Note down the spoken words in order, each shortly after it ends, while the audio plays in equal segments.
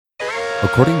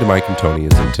According to Mike and Tony,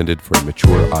 is intended for a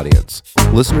mature audience.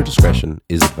 Listener discretion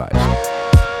is advised.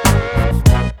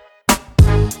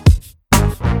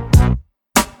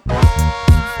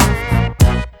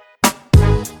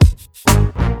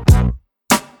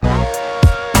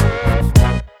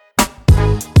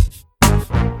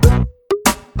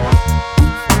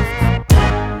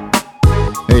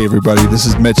 Hey everybody, this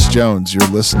is Mitch Jones. You're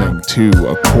listening to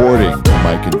According to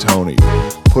Mike and Tony.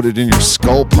 Put it in your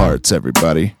skull parts,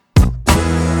 everybody.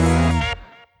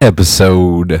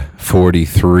 Episode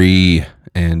 43,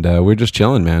 and we're just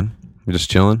chilling, man. We're just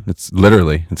chilling. It's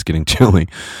getting chilly.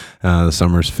 The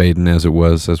summer's fading as it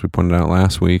was, as we pointed out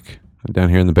last week. Down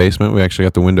here in the basement, we actually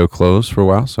got the window closed for a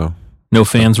while, so. No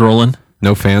fans rolling?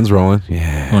 No fans rolling,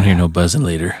 yeah. Won't hear no buzzing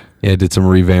later. Yeah, did some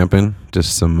revamping,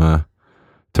 just some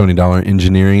Tony Dollar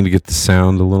engineering to get the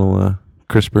sound a little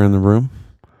crisper in the room.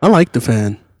 I like the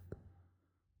fan,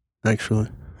 actually.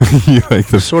 You like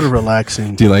the sort of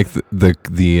relaxing. Do you like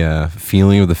the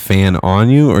feeling of the fan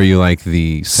on you, or you like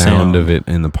the sound of it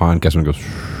in the podcast when it goes?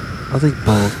 I think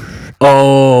both.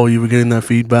 Oh, you were getting that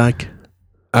feedback?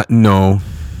 No,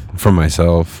 from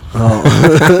myself.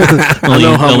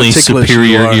 Oh, only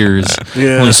superior ears.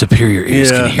 Yeah. Only superior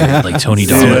ears can hear it, like Tony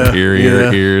Dollar.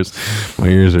 Superior ears. My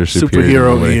ears are superior.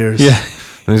 Superhero ears. Yeah.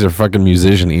 These are fucking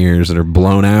musician ears that are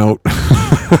blown out.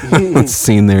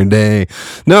 Seen their day.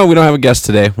 No, we don't have a guest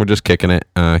today. We're just kicking it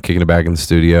back in the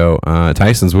studio.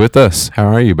 Tyson's with us. How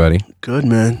are you, buddy? Good,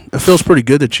 man. It feels pretty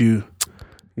good that you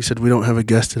said we don't have a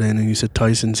guest today, and then you said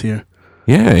Tyson's here.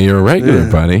 Yeah, you're a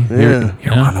regular, buddy. Yeah.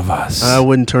 You're one of us. I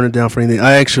wouldn't turn it down for anything.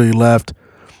 I actually left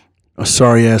a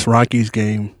sorry-ass Rockies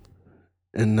game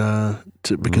and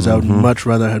because I would much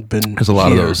rather have been There's a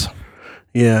lot here. of those.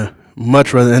 Yeah,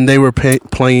 much rather. And they were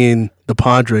playing the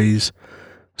Padres,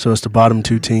 so it's the bottom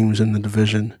two teams in the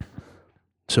division.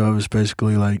 So it was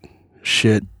basically like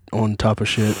shit on top of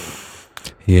shit.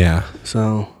 Yeah.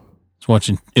 So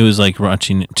It was like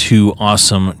watching two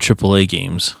awesome AAA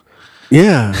games.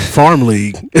 yeah, farm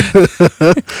league,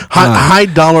 high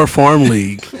dollar farm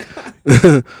league.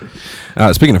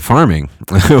 Speaking of farming,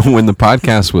 when the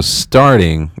podcast was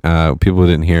starting, people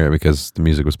didn't hear it because the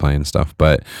music was playing and stuff.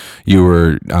 But you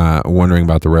were wondering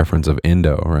about the reference of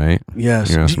Indo, right? Yes.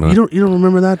 You You don't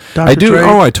remember that, Dr. I do. Dre?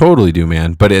 Oh, I totally do,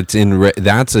 man. But it's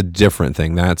that's a different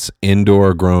thing. That's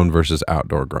indoor grown versus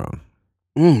outdoor grown.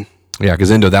 Mm. Yeah, because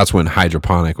that's when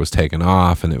hydroponic was taken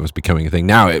off and it was becoming a thing.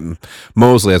 Now,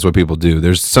 mostly that's what people do.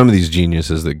 There's some of these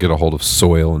geniuses that get a hold of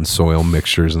soil and soil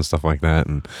mixtures and stuff like that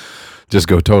and just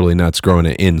go totally nuts growing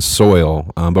it in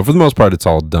soil. But for the most part, it's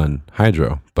all done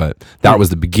hydro. But that was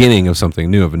the beginning of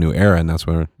something new, of a new era, and that's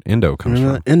where Indo comes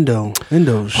from.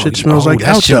 Indo. Shit smells like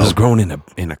that shit outdoor. was grown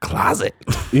in a closet.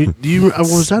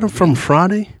 Was that from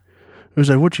Friday? It was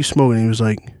like, what you smoking? He was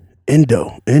like,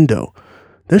 Indo.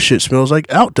 This shit smells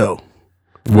like outdoor.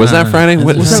 Was that Friday?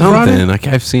 Was Was that something? Friday? Like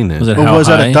I've seen it. Was it Or How was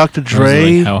High? that a Dr. Or was it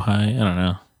Dre? like How High? I don't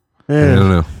know. I Yeah. don't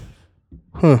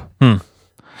know. Huh.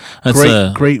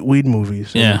 That's Great weed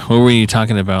movies. Yeah. What were you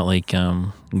talking about? Like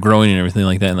growing and everything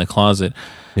like that in the closet.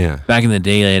 Yeah. Back in the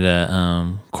day, I had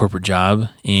a corporate job,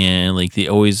 and like they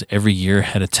always every year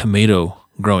had a tomato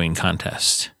growing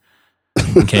contest.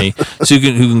 Okay, so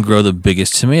who can grow the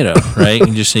biggest tomato, right?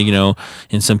 And just say,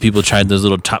 and some people tried those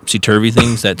little topsy turvy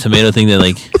things, that tomato thing that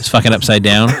like is fucking upside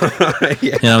down.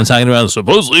 Yeah. And I'm talking about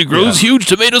supposedly grows huge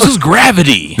tomatoes as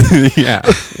gravity. Yeah.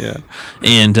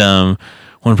 And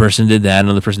one person did that,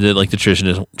 another person did like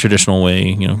the traditional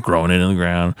way, growing it in the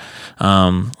ground.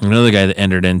 Another guy that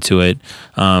entered into it,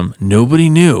 nobody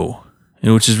knew,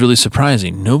 which is really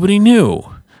surprising. Nobody knew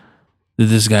that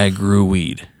this guy grew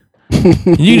weed.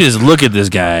 You just look at this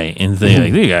guy and think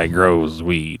like, this guy grows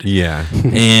weed. Yeah.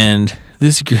 And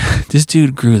this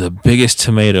dude grew the biggest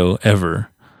tomato ever.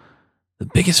 The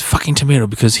biggest fucking tomato,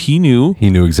 because he knew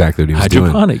exactly what he was doing.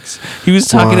 hydroponics. He was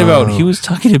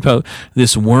talking about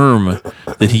this worm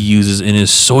that he uses in his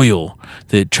soil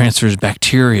that transfers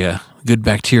good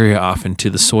bacteria off into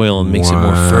the soil and makes it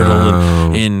more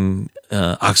fertile and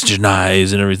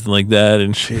oxygenized and everything like that.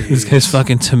 And this guy's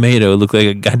fucking tomato looked like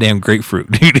a goddamn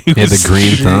grapefruit, dude. He had the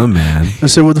green thumb, man. I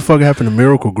said, what the fuck happened to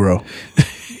Miracle Grow?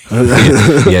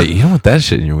 Yeah, you don't want that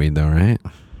shit in your weed, though, right?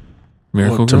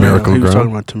 Miracle Well, Grow. Miracle He was Grow?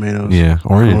 talking about tomatoes. Yeah,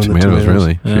 or your Growing the tomatoes,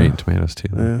 really. Yeah. You're eating tomatoes, too.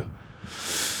 Yeah.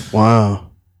 Wow.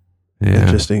 Yeah.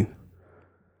 Interesting.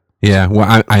 Yeah,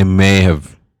 well, I may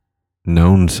have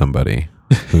known somebody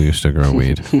who used to grow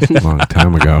weed a long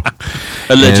time ago.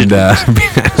 Allegedly. And,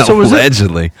 So is it-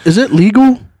 allegedly. Is it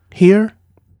legal here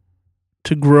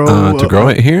to grow? To grow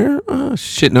it here?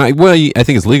 Shit, no. Well, I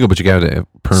think it's legal, but you got to have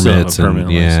permits. So, a permit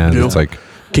and yeah, license. it's like...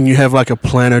 Can you have like a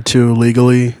plant or two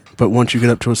legally but once you get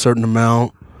up to a certain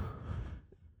amount,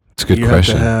 It's a good you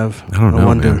question. have to have. I don't know,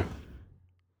 wonder. man.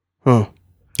 Huh?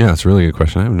 Yeah, it's a really good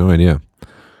question. I have no idea.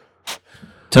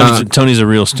 Tony's a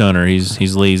real stoner.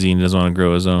 He's lazy and doesn't want to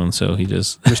grow his own, so he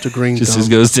just Mr. Green just Thumb.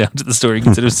 goes down to the store and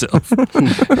gets it himself.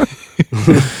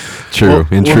 True,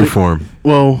 in true well, form.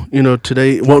 Well,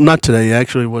 today. Well, not today.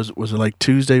 Actually, was it like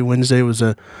Tuesday, Wednesday? Was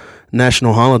a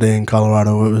national holiday in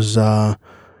Colorado. It was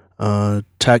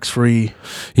tax-free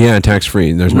Yeah, tax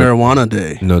free. There's marijuana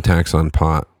day. no tax on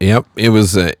pot. Yep, it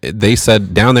was. They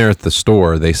said down there at the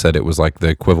store, they said it was like the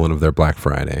equivalent of their Black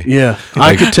Friday. Yeah, I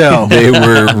Like, could tell. They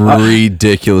were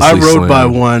ridiculously. I rode by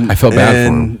slammed. one. I felt bad for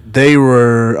and them. they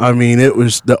were. I mean, it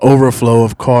was the overflow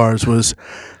of cars was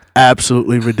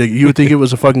absolutely ridiculous. You would think it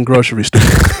was a fucking grocery store.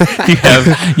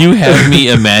 you have me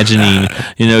imagining,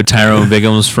 Tyrone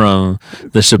Biggums from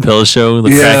the Chappelle Show,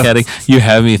 the Yeah. crack addict. You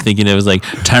have me thinking it was like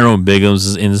Tyrone Biggums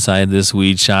is inside this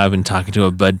weed shop and talking to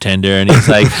a bud tender, and he's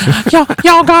like,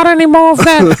 "Y'all got any more of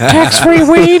that tax-free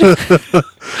weed?"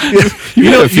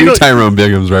 You know, a few Tyrone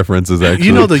Biggums references actually.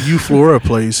 You know the Euflora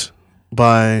place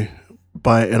by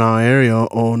in our area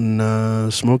on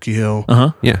Smoky Hill.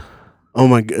 Yeah. Oh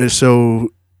my god! So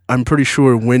I'm pretty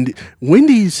sure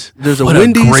Wendy's. There's a What a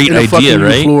Wendy's great and a idea, fucking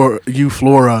right?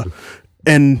 Euflora,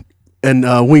 and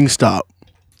Wingstop.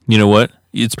 You know what?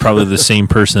 It's probably the same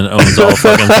person that owns all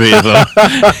fucking three of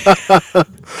them.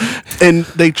 And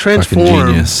they Fucking transform.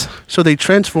 genius. So they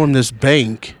transform this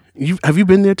bank. Have you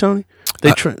been there, Tony?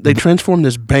 They transform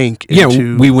this bank Yeah,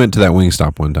 into. we went to that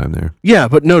Wingstop one time there. Yeah,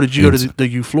 but no. Did you go to the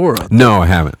Euflora? No, I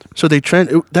haven't. So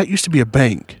that used to be a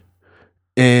bank,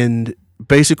 and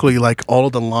basically like all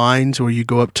of the lines where you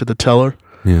go up to the teller,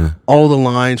 Yeah. all the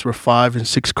lines were 5 and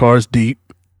 6 cars deep.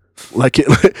 Like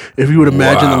if you would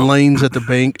imagine the Wow. lanes at the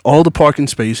bank, all the parking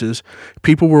spaces,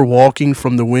 people were walking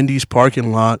from the Wendy's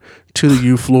parking lot to the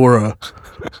Euflora.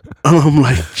 And I'm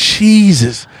like,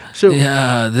 Jesus. So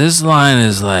Yeah, this line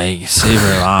is like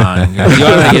super long. You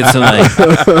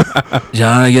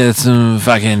want to get some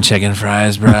fucking chicken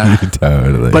fries, bro?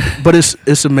 Totally. but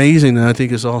it's amazing, and I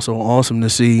think it's also awesome to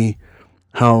see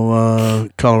how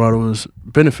Colorado has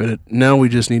benefited. Now we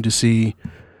just need to see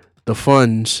the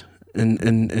funds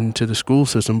into the school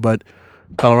system, but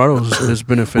Colorado has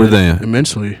benefited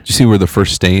immensely. Did you see we're the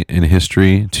first state in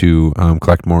history to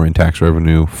collect more in tax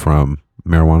revenue from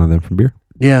marijuana than from beer?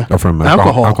 Yeah, Or from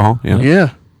Alcohol. Alcohol, yeah.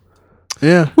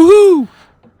 yeah. Woohoo!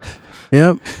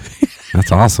 Yep.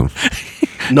 That's awesome.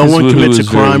 No This one woohoo commits a is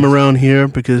crime very- around here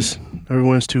because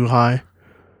everyone's too high.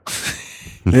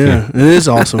 Yeah, it is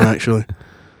awesome actually.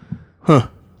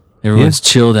 Everyone's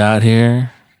chilled out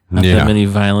here. Not Yeah. that many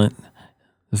violent,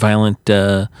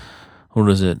 what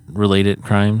was it? Related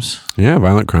crimes. Yeah,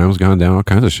 violent crime's gone down. All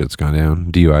kinds of shit's gone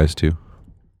down. DUIs too.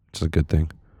 It's a good thing.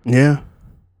 Yeah.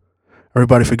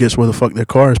 Everybody forgets where the fuck their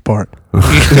car is parked. That's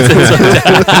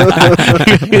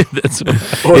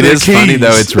Or It their is funny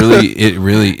though.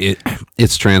 keys.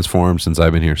 It's transformed since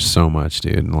I've been here so much,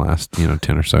 dude. In the last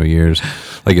 10 or so years,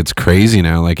 like it's crazy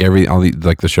now. Like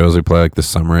the shows they play, like the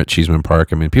summer at Cheeseman Park.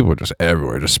 I mean, people are just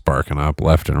everywhere, just sparking up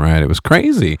left and right. It was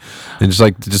crazy, and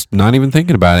just not even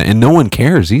thinking about it, and no one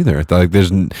cares either. Like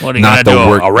there's what are you not gonna the do?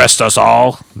 work. Arrest us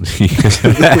all?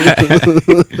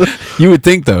 You would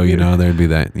think though, there'd be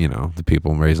that, the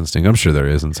people raising stink. I'm sure there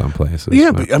is in some places.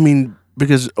 Yeah, but I mean,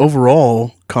 because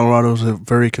overall, Colorado's a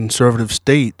very conservative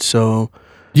state, so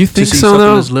you to think see so something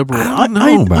though? as liberal, I don't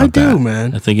know about I do, that.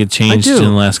 man. I think it changed I do. in the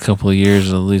last couple of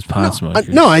years. At least pot smokers.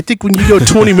 No, I think when you go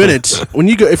 20 minutes,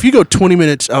 if you go 20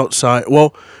 minutes outside,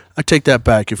 well, I take that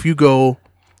back. If you go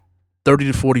 30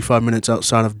 to 45 minutes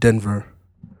outside of Denver,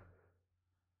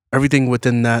 everything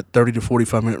within that 30 to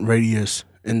 45 minute radius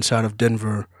inside of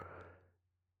Denver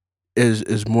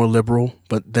is more liberal.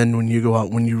 But then when you go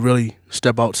out, when you really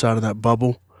step outside of that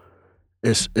bubble,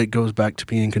 it goes back to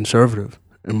being conservative,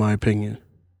 in my opinion.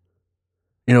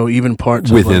 Even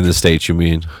parts Within of the states, you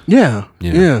mean? yeah.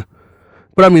 Yeah.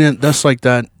 But I mean, that's like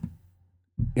that,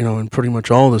 in pretty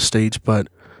much all the states. But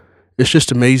it's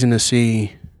just amazing to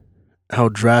see how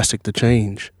drastic the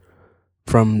change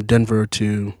from Denver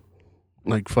to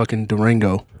like fucking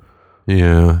Durango.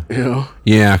 Yeah. Yeah.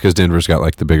 Yeah, because Denver's got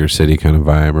like the bigger city kind of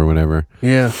vibe or whatever.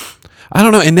 Yeah. I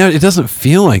don't know, and now it doesn't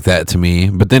feel like that to me.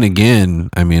 But then again,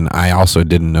 I mean, I also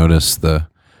didn't notice that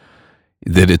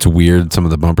it's weird. Some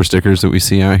of the bumper stickers that we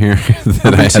see out here that I've I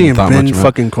been hadn't seeing thought Ben much about.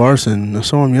 fucking Carson. I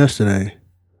saw him yesterday.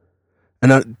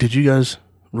 And did you guys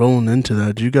rolling into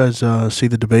that? Did you guys see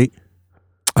the debate?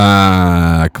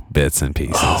 Bits and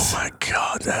pieces. Oh my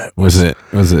god, that Was it?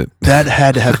 that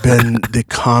had to have been the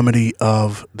comedy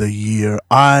of the year.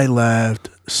 I laughed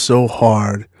so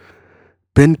hard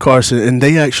Ben Carson, and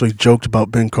they actually joked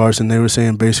about Ben Carson. They were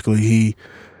saying basically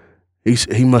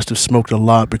he must have smoked a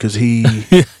lot because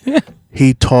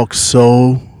he talks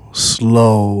so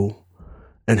slow,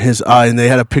 and and they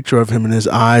had a picture of him and his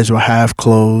eyes were half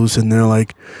closed, and they're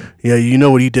like, yeah, you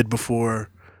know what he did before.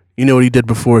 You know what he did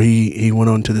before he went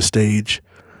onto the stage.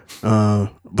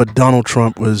 But Donald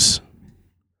Trump was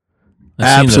I've seen the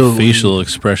absolutely facial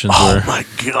expressions Oh where my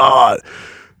God.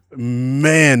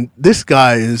 Man, this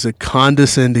guy is a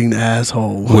condescending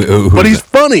asshole. Who's But he's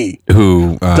funny.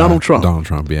 Who? Donald Trump. Donald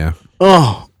Trump. Yeah.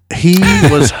 Oh, he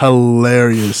was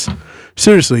hilarious.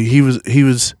 Seriously, he was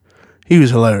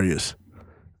hilarious.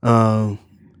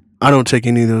 I don't take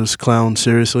any of those clowns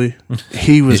seriously.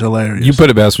 He was hilarious. You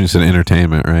put it best when you said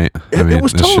entertainment, right? It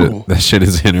was total. That shit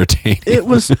is entertaining. It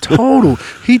was total.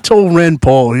 He told Rand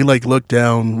Paul, he like looked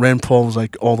down. Rand Paul was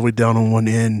like all the way down on one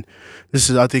end.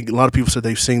 I think a lot of people said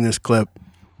they've seen this clip.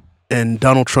 And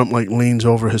Donald Trump like leans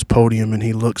over his podium and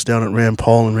he looks down at Rand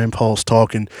Paul, and Rand Paul's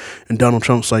talking. And Donald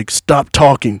Trump's like, stop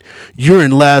talking. You're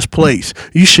in last place.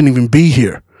 You shouldn't even be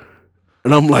here.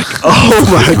 And I'm like, oh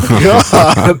my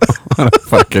God. What a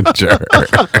fucking jerk.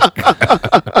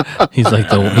 he's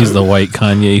the white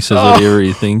Kanye. He says whatever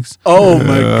he thinks. Oh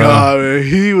my God, man.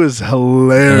 He was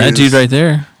hilarious. And that dude right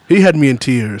there, He had me in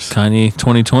tears. Kanye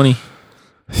 2020.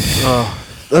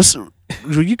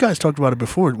 You guys talked about it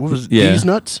before. What was it? Yeah. These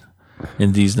Nuts?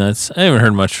 And These Nuts. I haven't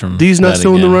heard much from These Nuts that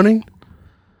still in the again. running?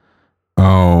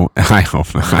 Oh, I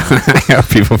hope not. I hope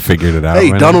people figured it out.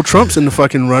 Hey, by Donald Trump's in the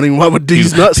fucking running. Why would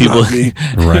These Nuts people- not be?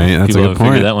 now. Right. That's People a haven't good figured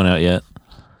point. that one out yet.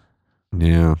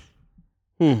 Yeah.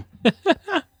 Hmm.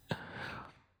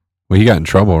 Well, he got in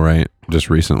trouble, right? Just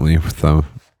recently with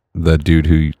the dude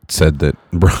who said that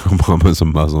Barack Obama's a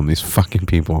Muslim. These fucking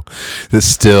people that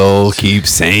still keep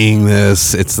saying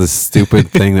this. It's this stupid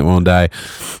thing that won't die.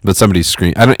 But somebody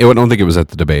screamed. I don't think it was at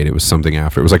the debate. It was something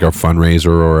after. It was like a fundraiser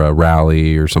or a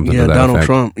rally or something. Yeah, to that Donald effect.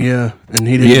 Trump. Yeah, and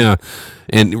he didn't. Yeah,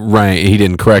 and right, he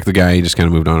didn't correct the guy. He just kind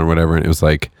of moved on or whatever. And it was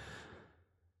like,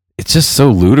 it's just so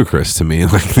ludicrous to me.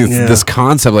 Like this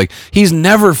concept, like he's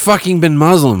never fucking been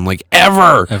Muslim, like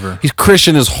ever. He's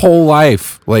Christian his whole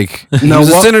life. Like he was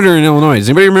a senator in Illinois. Does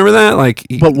anybody remember that? Like,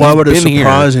 But why would it been here.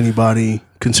 surprise anybody,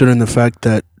 considering the fact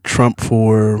that Trump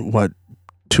for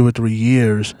 2 or 3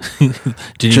 years Didn't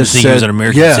even think he was an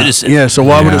American citizen. Yeah, so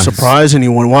why would Yeah. it surprise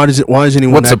anyone? Why is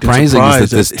anyone What's acting surprising surprised is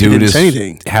that this he dude didn't is say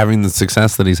anything? having the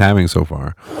success that he's having so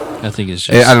far. I think it's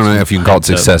just. I don't know if you can call it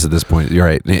hyped up. success at this point. You're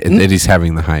right. That he's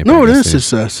having the hype. No, I it guess, is yeah.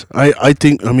 success. I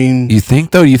think. I mean, You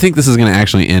think though? Do you think this is going to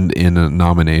actually end in a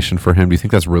nomination for him? Do you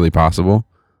think that's really possible?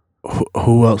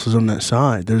 who else is on that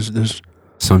side? There's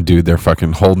Some dude they're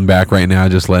fucking holding back right now,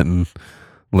 just letting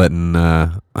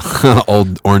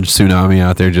old orange tsunami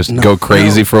out there just go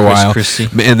crazy for a Chris while, Christie.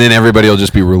 and then everybody will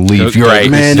just be relieved. You're right,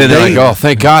 Man, Then they're they- like, "Oh,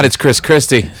 thank God, it's Chris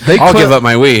Christie. They I'll clown- give up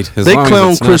my weed." As they long as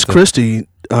clown it's not Chris the- Christie.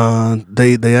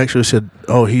 They actually said,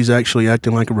 "Oh, he's actually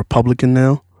acting like a Republican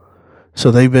now."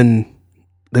 So they've been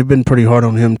pretty hard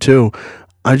on him too.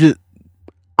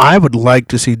 I would like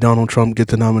to see Donald Trump get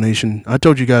the nomination. I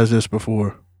told you guys this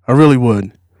before. I really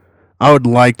would. I would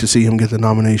like to see him get the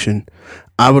nomination.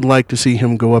 I would like to see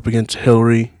him go up against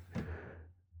Hillary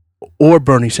or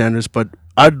Bernie Sanders, but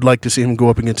I'd like to see him go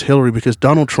up against Hillary because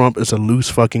Donald Trump is a loose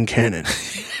fucking cannon.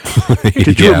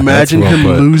 Could you Yeah, imagine that's him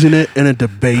well put. losing it in a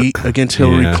debate against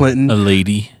Hillary Yeah. Clinton? A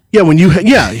lady.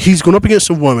 Yeah, he's going up against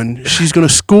a woman. She's going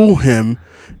to school him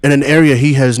in an area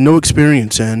he has no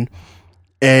experience in,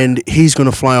 and he's going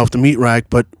to fly off the meat rack.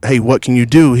 But hey, what can you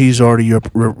do? He's already a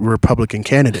Republican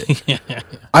candidate.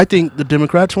 I think the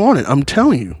Democrats want it. I'm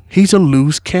telling you, he's a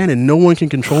loose cannon. No one can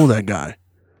control that guy.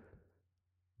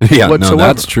 Yeah, no, whatsoever.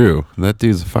 that's true. That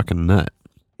dude's a fucking nut.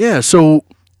 Yeah, so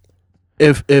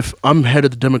if I'm head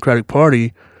of the Democratic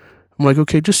Party, I'm like,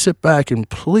 okay, just sit back and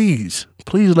please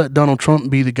let Donald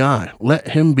Trump be the guy. Let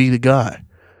him be the guy.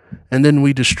 And then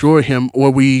we destroy him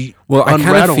or we Well, I kind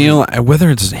unrattle of feel whether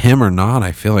it's him or not,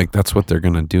 I feel like that's what they're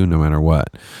going to do no matter what.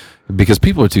 Because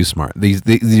people are too smart.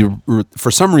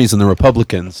 For some reason, the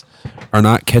Republicans are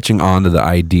not catching on to the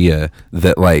idea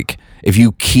that, like, if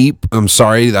you keep, I'm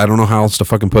sorry, I don't know how else to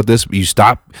fucking put this, but you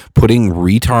stop putting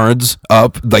retards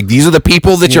up. Like, these are the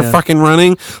people that you're Yeah. fucking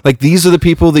running. Like, these are the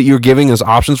people that you're giving us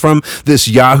options from. This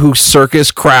Yahoo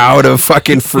circus crowd of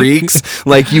fucking freaks.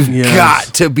 Like, you've Yes.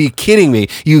 got to be kidding me.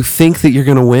 You think that you're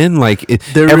going to win? Like,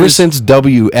 There ever is- since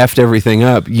W effed everything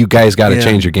up, you guys got to Yeah.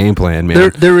 change your game plan,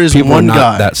 man. There is People one are not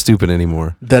guy that stupid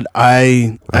anymore. that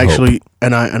I actually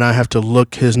and I have to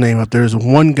look his name up. There's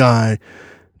one guy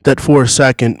that for a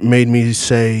second made me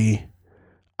say,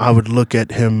 I would look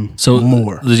at him So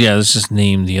more. Yeah, let's just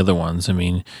name the other ones. I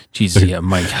mean, geez, you got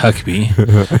Mike Huckabee,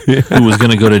 who was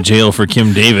going to go to jail for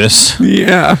Kim Davis.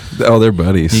 Yeah. Oh, they're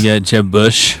buddies. You got Jeb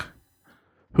Bush.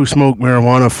 Who smoked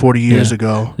marijuana 40 years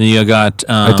ago. Then you got.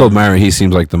 I told Myra he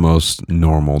seems like the most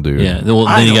normal dude. Yeah. Well,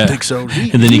 I then you don't got. think so.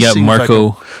 And then you got seems like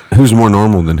Marco. Who's more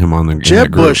normal than him on the in that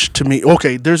Jeb group? Bush to me.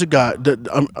 Okay, there's a guy.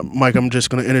 Mike, I'm just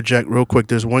going to interject real quick.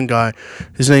 There's one guy.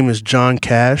 His name is John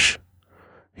Cash.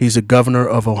 He's a governor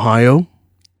of Ohio.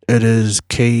 It is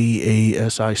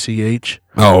Kasich.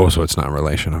 Oh, so it's not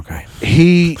relation. Okay.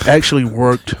 He actually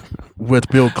worked with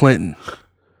Bill Clinton.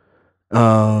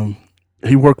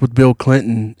 He worked with Bill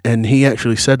Clinton, and he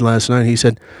actually said last night, he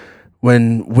said,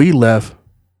 when we left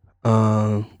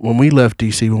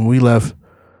D.C., when we left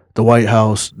the White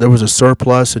House, there was a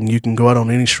surplus, and you can go out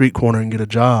on any street corner and get a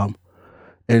job.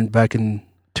 And back in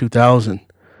 2000,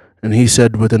 and he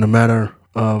said within a matter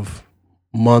of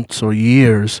months or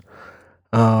years,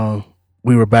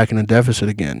 we were back in a deficit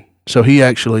again. So he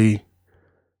actually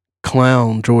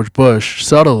clowned George Bush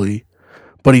subtly,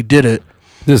 but he did it.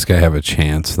 Does this guy have a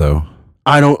chance, though?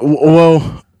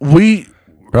 We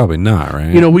Probably not,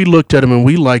 right? we looked at him and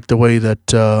we liked the way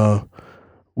that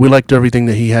we liked everything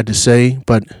that he had to say,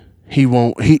 but he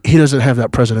doesn't have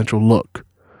that presidential look.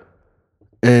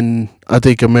 And I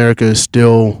think America is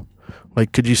still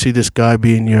like, could you see this guy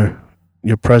being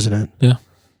your president? Yeah.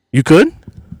 You could?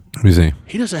 Let me see.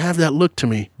 He doesn't have that look to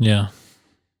me. Yeah.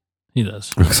 He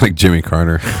does. Looks like Jimmy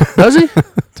Carter Does he?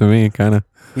 to me, kind of.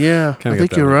 Yeah, Kinda I got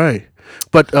think that you're right.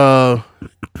 But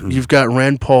you've got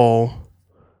Rand Paul.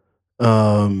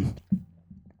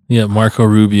 Yeah, Marco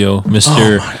Rubio,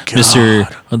 Mr.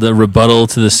 The rebuttal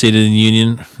to the State of the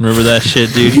Union. Remember that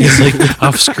shit, dude? He's like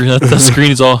off screen. The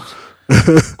screen is all.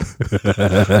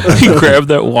 He grabbed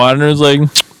that water and was like,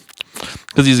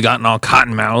 because he's gotten all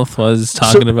cotton mouth while he's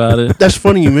talking about it. That's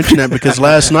funny you mentioned that because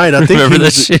last night I think Remember he that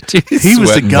was, shit, dude? he was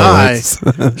the Sweating guy.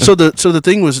 bullets. So the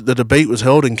thing was, the debate was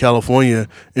held in California,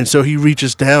 and so he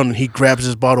reaches down and he grabs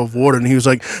his bottle of water and he was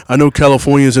like, "I know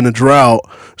California's in a drought,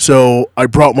 so I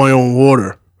brought my own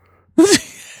water."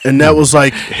 And that was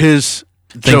like his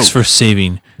Thanks joke. for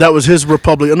saving. That was his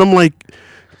republic, and I'm like,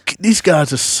 these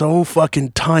guys are so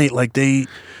fucking tight. Like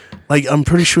I'm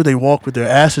pretty sure they walk with their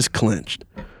asses clenched.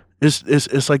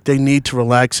 It's like they need to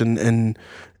relax and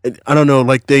I don't know.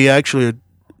 Like they actually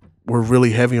were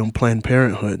really heavy on Planned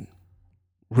Parenthood,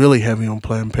 and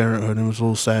it was a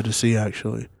little sad to see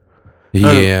actually.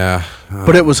 Yeah.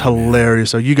 But it was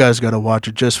hilarious. So you guys got to watch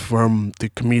it just from the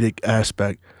comedic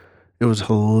aspect. It was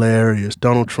hilarious.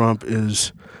 Donald Trump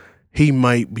he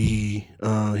might be,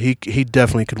 he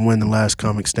definitely could win the last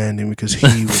comic standing because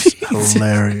he was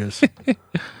hilarious.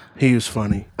 He was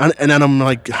funny. And then I'm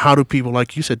like, how do people,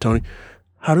 like you said, Tony,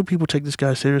 how do people take this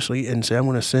guy seriously and say, I'm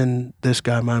going to send this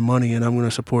guy my money and I'm going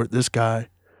to support this guy,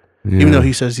 even though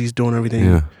he says he's doing everything.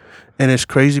 Yeah. And it's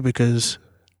crazy because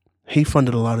he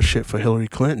funded a lot of shit for Hillary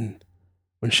Clinton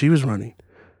when she was running.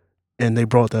 And they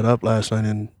brought that up last night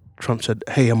and Trump said,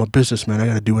 hey, I'm a businessman. I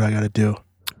got to do what I got to do.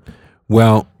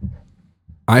 Well,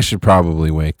 I should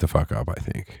probably wake the fuck up, I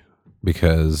think,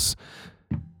 because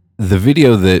the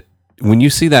video that, when you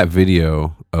see that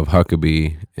video of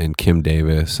Huckabee and Kim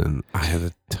Davis and I Have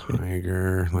a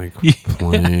Tiger, like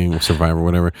playing Survivor,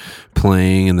 whatever,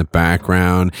 playing in the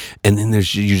background, and then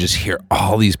you just hear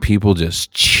all these people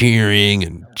just cheering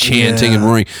and chanting and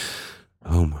roaring.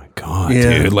 Oh my God,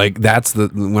 dude! Like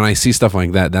when I see stuff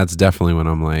like that, that's definitely when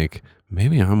I'm like,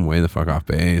 maybe I'm way the fuck off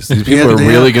base. These people are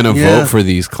really gonna vote for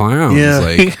these clowns. Yeah.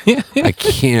 Like, I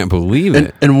can't believe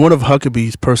it. And one of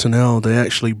Huckabee's personnel, they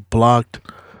actually blocked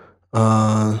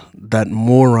that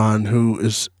moron who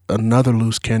is another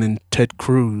loose cannon, Ted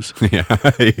Cruz. Yeah.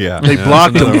 They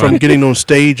blocked him from getting on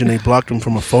stage and they blocked him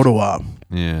from a photo op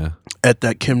at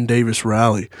that Kim Davis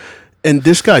rally. And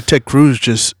this guy, Ted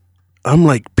Cruz, I'm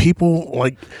like, people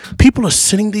are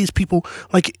sending these people,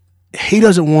 like, he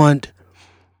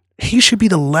should be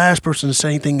the last person to say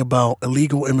anything about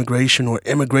illegal immigration or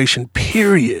immigration,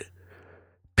 period.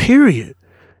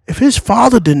 If his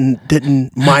father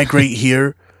didn't migrate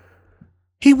here,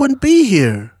 he wouldn't be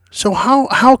here. So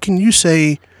how can you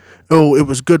say, oh, it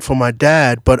was good for my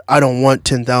dad, but I don't want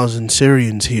 10,000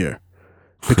 Syrians here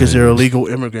because they're illegal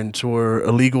immigrants or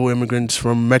illegal immigrants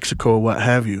from Mexico or what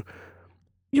have you?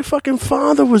 Your fucking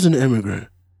father was an immigrant.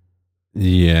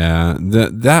 Yeah,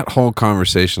 that whole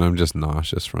conversation, I'm just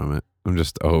nauseous from it. I'm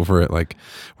just over it. Like,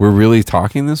 we're really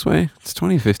talking this way? It's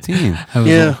 2015.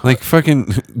 Yeah. Like, fucking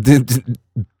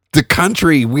the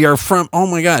country we are from. Oh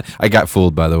my God. I got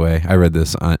fooled, by the way. I read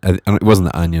this on, it wasn't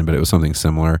The Onion, but it was something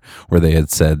similar where they had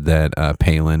said that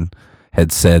Palin had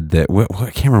said that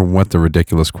I can't remember what the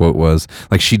ridiculous quote was.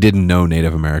 Like she didn't know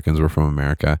Native Americans were from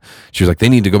America. She was like, they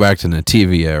need to go back to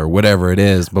Nativia or whatever it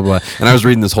is, blah blah. And I was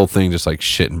reading this whole thing just like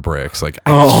shitting bricks. Like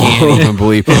I can't even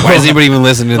believe. Why is anybody even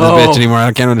listening to this bitch anymore?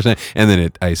 I can't understand. And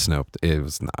then I snoped. It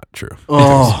was not true.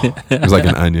 It was like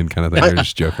an onion kind of thing. They were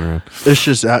just joking around. It's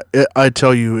just I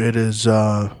tell you, it is.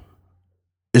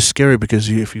 It's scary because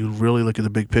if you really look at the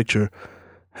big picture,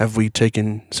 have we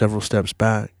taken several steps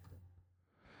back?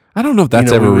 I don't know if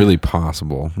that's ever really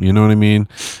possible. You know what I mean?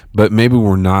 But maybe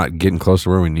we're not getting close to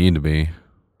where we need to be.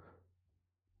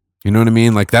 You know what I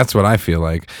mean? Like that's what I feel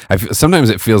like. Sometimes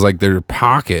it feels like there are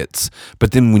pockets,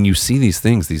 but then when you see these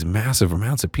things, these massive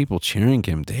amounts of people cheering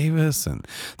Kim Davis, and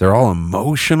they're all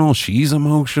emotional. She's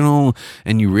emotional,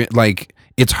 and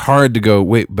it's hard to go,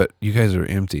 wait, but you guys are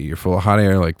empty. You're full of hot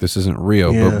air. Like, this isn't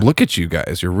real. Yeah. But look at you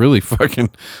guys. You're really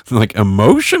fucking, like,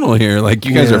 emotional here. Like,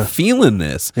 you guys are feeling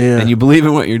this. Yeah. And you believe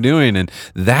in what you're doing. And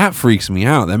that freaks me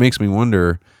out. That makes me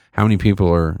wonder how many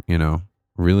people are,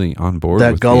 really on board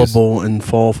that with gullible and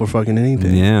fall for fucking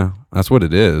anything. Yeah, that's what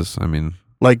it is. I mean,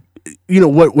 like,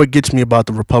 what gets me about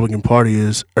the Republican Party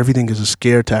is everything is a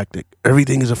scare tactic.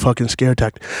 Everything is a fucking scare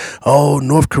tactic. Oh,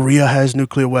 North Korea has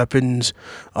nuclear weapons.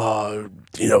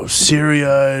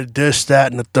 Syria, this,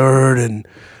 that, and the third, and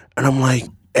I'm like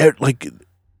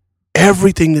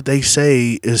everything that they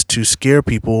say is to scare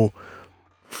people,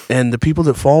 and the people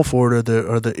that fall for it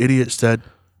are the idiots that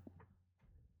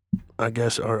I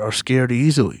guess are scared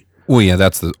easily. Well, yeah,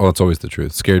 it's always the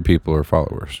truth. Scared people are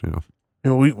followers.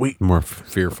 We more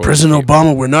fearful. President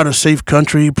Obama, we're not a safe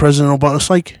country. President Obama, it's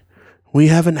like we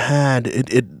haven't had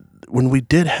it. When we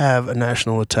did have a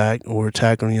national attack or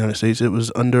attack on the United States, it was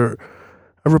under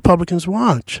a Republican's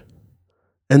watch,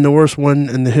 and the worst one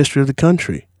in the history of the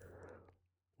country.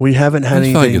 We haven't had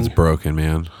anything. I feel like it's broken,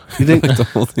 man. You think like the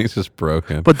whole thing's just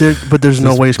broken? But there's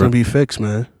no way it's going to be fixed,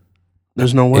 man.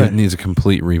 There's no way. It needs a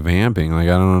complete revamping. Like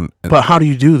I don't. But how do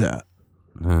you do that?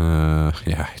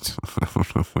 Yeah, I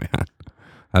don't know, man.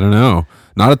 I don't know.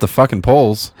 Not at the fucking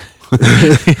polls. You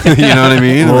know what I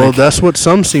mean? Well, that's what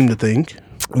some seem to think.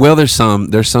 Well, there's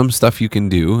some stuff you can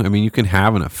do. I mean, you can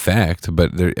have an effect,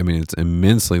 but it's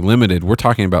immensely limited. We're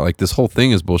talking about like this whole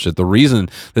thing is bullshit. The reason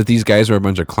that these guys are a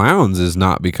bunch of clowns is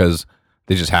not because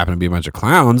they just happen to be a bunch of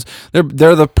clowns.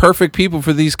 They're the perfect people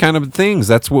for these kind of things.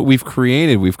 That's what we've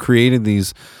created. We've created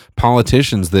these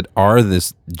politicians that are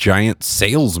this giant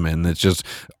salesman that's just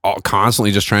constantly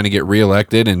just trying to get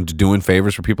reelected and doing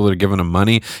favors for people that are giving them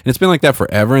money. And it's been like that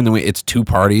forever. And then it's two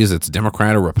parties. It's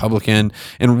Democrat or Republican.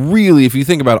 And really, if you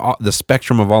think about the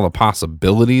spectrum of all the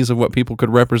possibilities of what people could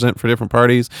represent for different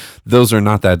parties, those are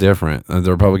not that different. The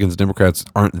Republicans and Democrats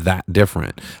aren't that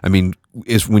different. I mean,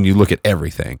 is when you look at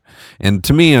everything. And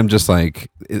to me, I'm just like,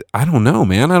 I don't know,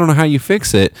 man. I don't know how you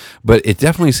fix it, but it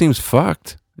definitely seems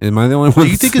fucked. Am I the only one?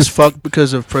 Do you think it's fucked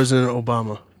because of President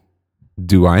Obama?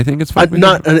 Do I think it's fucked? I'm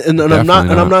not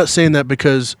saying that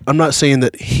because I'm not saying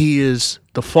that he is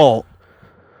the fault.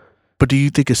 But do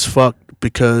you think it's fucked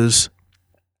because?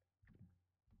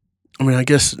 I mean, I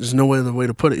guess there's no other way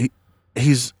to put it.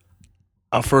 He's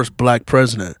our first black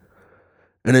president,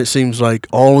 and it seems like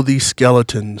all of these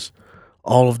skeletons,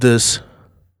 all of this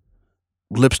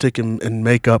lipstick and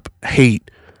makeup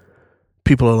hate.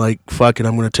 People are like, fuck it,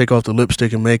 I'm going to take off the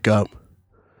lipstick and makeup.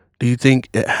 Do you think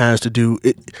it has to do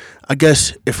it? I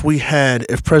guess if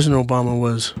President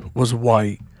Obama was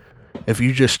white, if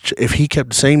he kept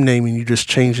the same name and you just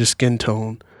changed his skin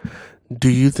tone, do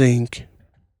you think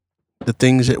the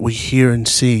things that we hear and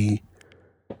see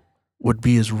would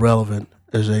be as relevant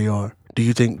as they are? Do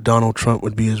you think Donald Trump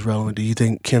would be as relevant? Do you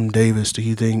think Kim Davis? Do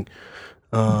you think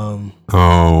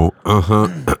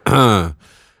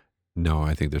No,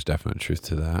 I think there's definite truth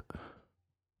to that.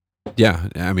 Yeah,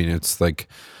 I mean, it's like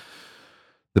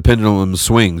the pendulum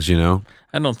swings, you know?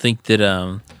 I don't think that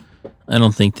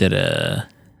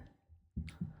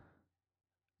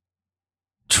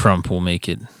Trump will make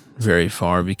it very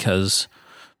far because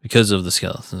of the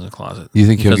skeletons in the closet. You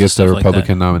think he'll get the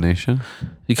Republican like nomination?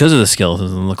 Because of the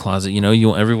skeletons in the closet, you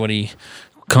want everybody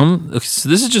come. So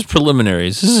this is just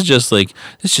preliminaries. This is just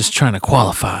trying to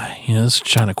qualify. This is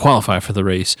trying to qualify for the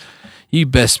race. You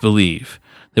best believe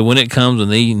that when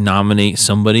they nominate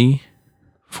somebody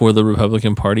for the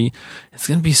Republican Party, it's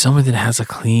going to be somebody that has a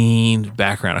cleaner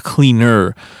background,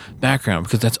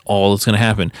 because that's all that's going to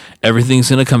happen. Everything's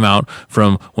going to come out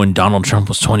from when Donald Trump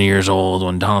was 20 years old,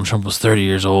 when Donald Trump was 30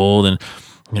 years old, and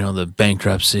the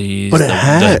bankruptcies,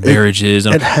 the marriages.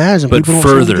 It has, and but people don't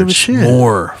further, give a shit.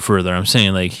 More further. I'm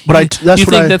saying, that's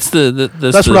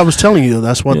what I was telling you.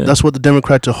 That's what the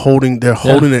Democrats are holding. They're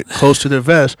holding it close to their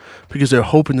vest because they're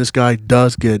hoping this guy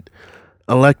does get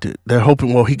elected. They're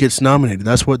hoping. Well, he gets nominated.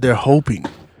 That's what they're hoping.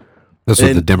 That's what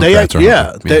And the Democrats are.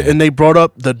 Yeah, hoping. and they brought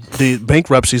up the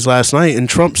bankruptcies last night, and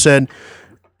Trump said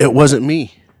it wasn't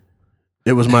me,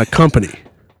 it was my company.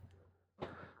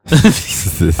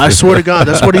 I swear to God,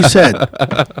 that's what he said.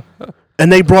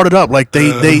 And they brought it up, like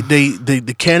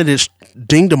the candidates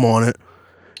dinged him on it,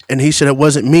 and he said it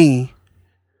wasn't me.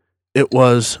 It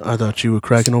was. I thought you were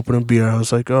cracking open a beer. I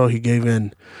was like, oh, he gave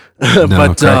in. No,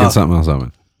 But cracking something else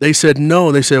open. they said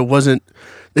no. They said it wasn't.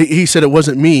 He said it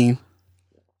wasn't me.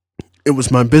 It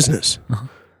was my business.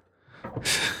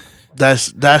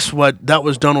 That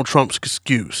was Donald Trump's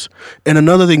excuse. And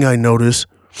another thing I noticed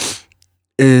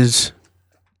is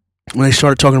when they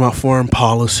started talking about foreign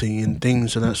policy and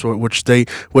things of that sort,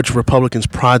 which Republicans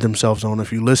pride themselves on.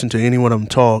 If you listen to any one of them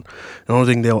talk, the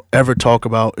only thing they'll ever talk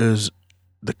about is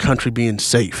the country being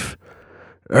safe.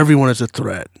 Everyone is a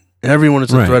threat. Everyone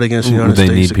is a threat against the United States.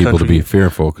 They need the people to country. be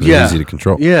fearful because they're easy to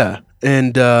control. Yeah,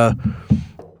 and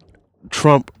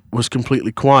Trump was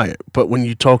completely quiet. But when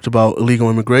you talked about illegal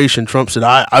immigration, Trump said,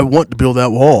 I want to build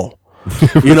that wall.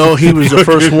 You know, he was the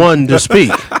first one to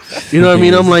speak. You know what I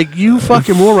mean? I'm like, you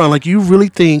fucking moron. Like, you really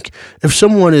think if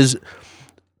someone is...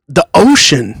 The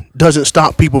ocean doesn't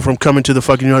stop people from coming to the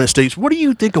fucking United States. What do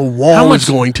you think a wall is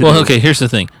going to do? Well, okay, here's the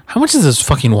thing. How much is this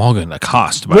fucking wall going to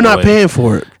cost? We're not paying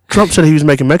for it. Trump said he was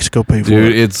making Mexico pay for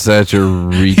Dude, it. it's such a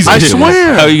ridiculous. I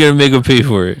swear. How are you going to make him pay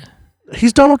for it?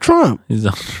 He's Donald Trump. He's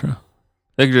Donald Trump.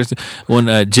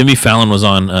 When Jimmy Fallon was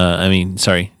on,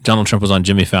 Donald Trump was on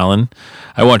Jimmy Fallon,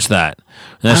 I watched that.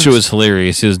 And that shit was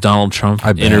hilarious. It was Donald Trump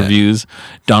I bet. interviews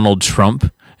Donald Trump.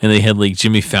 And they had like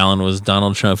Jimmy Fallon was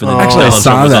Donald Trump, and then Actually, I Donald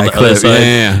saw Trump was on that the other clip. side.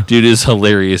 Yeah. Dude, it's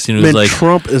hilarious. And it was Man, like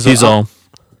Trump is he's all,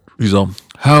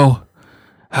 how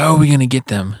are we gonna get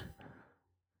them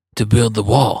to build the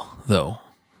wall though?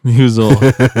 He was all,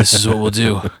 this is what we'll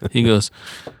do. He goes,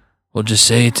 we'll just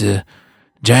say it's a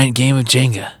giant game of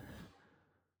Jenga.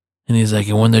 And he's like,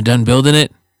 and when they're done building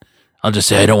it, I'll just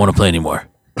say I don't want to play anymore.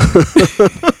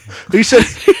 He said,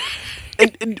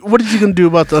 and what is he going to do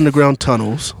about the underground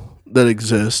tunnels that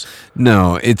exist?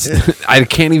 No, it's. I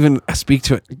can't even speak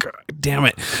to it. God damn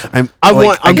it! I'm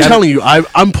telling you,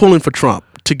 I'm pulling for Trump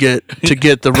to get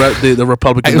the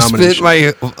Republican I nomination.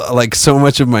 spent my so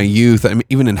much of my youth. I mean,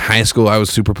 even in high school, I was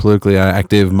super politically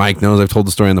active. Mike knows I've told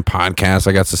the story on the podcast.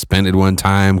 I got suspended one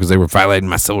time because they were violating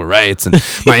my civil rights, and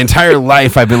my entire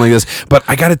life I've been like this. But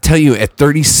I got to tell you, at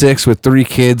 36 with 3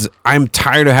 kids, I'm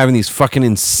tired of having these fucking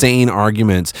insane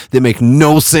arguments that make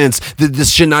no sense. That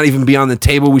this should not even be on the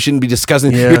table. We shouldn't be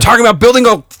discussing. Yeah. You're talking about building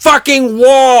a fucking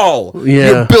wall. Yeah.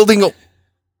 You're building a.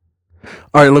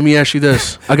 All right, let me ask you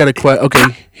this. I got a question.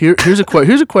 Okay, here's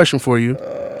a question for you.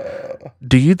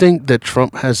 Do you think that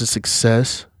Trump has a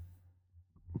success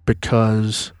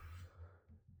because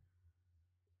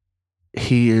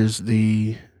he is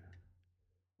the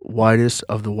whitest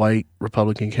of the white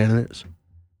Republican candidates?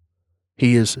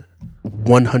 He is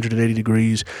 180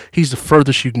 degrees. He's the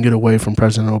furthest you can get away from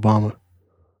President Obama.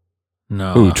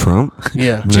 No. Ooh, Trump.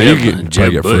 Yeah. Jeb- Probably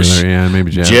Jeb get Bush. further. Yeah,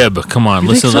 maybe Jeb. Jeb, come on, You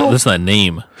listen think so? to that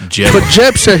name. Jeb. But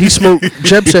Jeb said he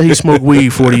smoked weed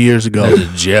 40 years ago. That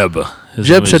is Jeb. His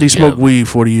Jeb name said he is smoked Jeb. weed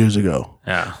 40 years ago.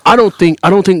 Yeah. I don't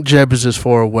think Jeb is as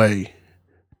far away.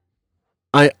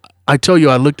 I tell you,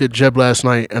 I looked at Jeb last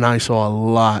night and I saw a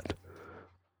lot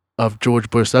of George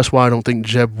Bush. That's why I don't think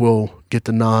Jeb will get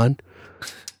the nod.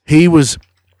 He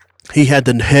had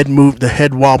the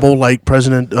head wobble like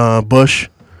President Bush.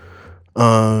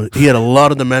 He had a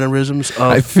lot of the mannerisms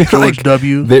I of feel George like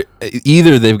W.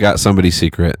 Either they've got somebody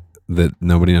secret that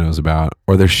nobody knows about,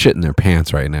 or they're shitting their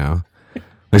pants right now.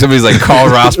 Like somebody's like, call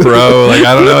Ross Perot. Like,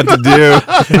 I don't know what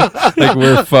to do. Like,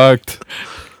 we're fucked.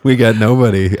 We got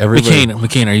nobody. Everybody.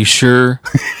 McCain, are you sure?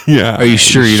 Yeah. Are you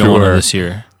sure you don't want him this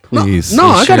year? Please. No,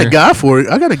 I got a sure? guy for it.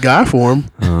 I got a guy for him.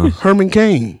 Herman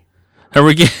Cain. Are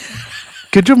we get-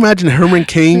 Could you imagine Herman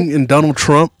Cain and Donald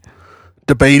Trump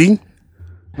debating?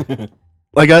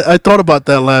 Like I thought about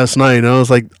that last night, and I was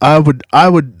like, I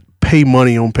would pay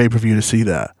money on pay-per-view to see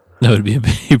that. That would be a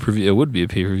pay-per-view. It would be a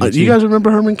pay-per-view. You guys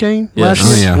remember Herman Cain Yes.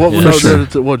 last year? Oh, yeah. What, Yeah. no, For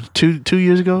sure. what 2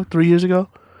 years ago? 3 years ago?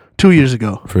 2 years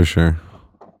ago. For sure.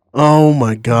 Oh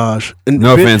my gosh! And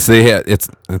No Ben- offense. It's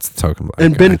a token black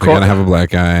And guy. Ben They Car- gotta have a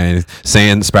black guy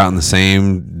spouting the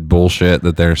same bullshit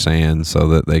that they're saying so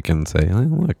that they can say, hey,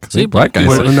 look, See, black guys.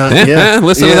 Well, not- yeah.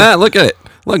 Listen Yeah. to that. Look at it.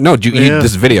 Look, no, you Yeah.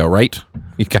 this video, right?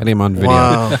 You got him on video.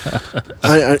 Wow,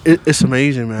 it's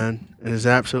amazing, man. It is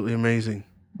absolutely amazing.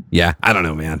 Yeah, I don't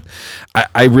know, man.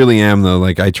 I really am though.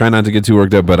 Like, I try not to get too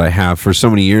worked up, but I have for so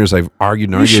many years. I've argued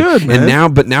and argued, should, man.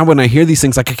 and now when I hear these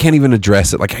things, like, I can't even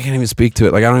address it. Like, I can't even speak to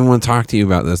it. Like, I don't even want to talk to you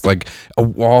about this. Like, a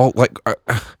wall. Like,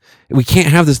 we can't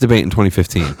have this debate in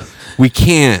 2015. We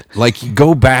can't. Like,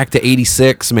 go back to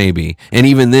 86 maybe, and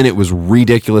even then, it was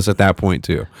ridiculous at that point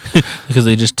too. Because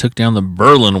they just took down the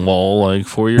Berlin Wall like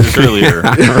 4 years earlier.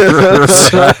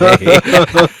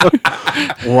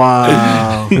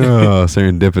 Wow. Oh,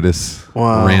 serendipitous.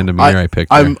 Wow. Random year I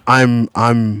picked. there.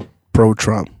 I'm pro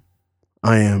Trump.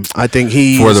 I am. I think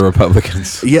he For the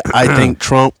Republicans. Yeah, I think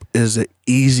Trump is the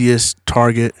easiest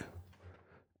target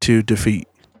to defeat.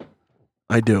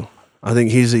 I do. I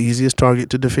think he's the easiest target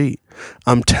to defeat.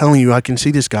 I'm telling you, I can see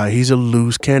this guy. He's a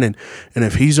loose cannon. And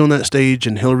if he's on that stage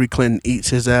and Hillary Clinton eats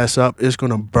his ass up, it's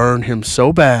going to burn him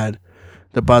so bad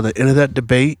that by the end of that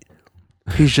debate,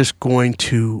 he's just going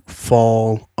to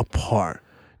fall apart.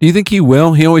 Do you think he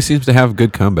will? He always seems to have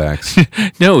good comebacks.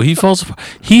 No, he falls.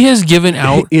 He has given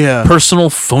out Yeah. personal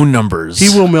phone numbers.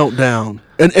 He will melt down.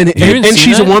 And haven't seen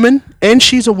she's that? a woman. And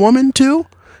she's a woman, too.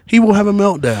 He will have a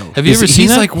meltdown. Have you ever seen he's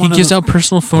that? like He one of gives the- out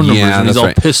personal phone numbers Yeah, and he's that's all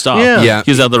right. pissed off. Yeah. Yeah. He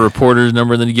gives out the reporter's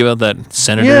number, then he give out that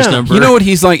senator's Yeah. number. You know what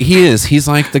he's like? He's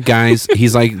like the guys.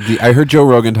 He's like I heard Joe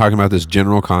Rogan talking about this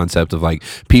general concept of like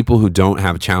people who don't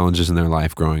have challenges in their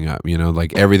life growing up. You know,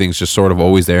 like everything's just sort of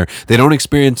always there. They don't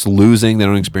experience losing. They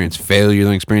don't experience failure. They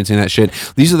don't experience any of that shit.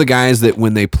 These are the guys that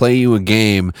when they play you a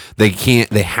game, they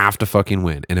have to fucking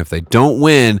win. And if they don't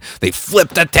win, they flip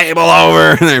the table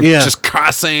over and they're Yeah. just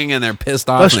cussing and they're pissed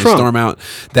off That's and they Trump. storm out.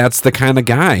 That's the kind of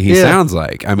guy he Yeah. sounds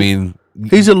like. I mean,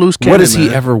 He's a loose cannon. what has he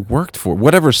man. ever worked for?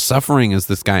 Whatever suffering has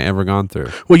this guy ever gone through?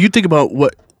 Well, you think about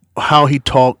how he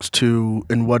talks to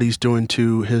and what he's doing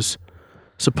to his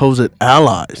supposed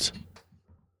allies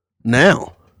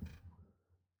now.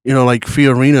 You know, like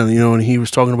Fiorina, you know, and he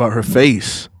was talking about her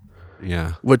face,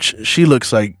 Yeah. which she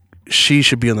looks like she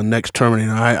should be on the next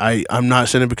Terminator. I'm not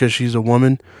saying it because she's a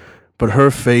woman, but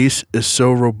her face is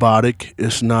so robotic,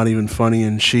 it's not even funny.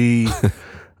 And she,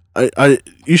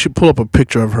 you should pull up a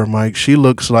picture of her, Mike. She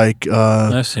looks like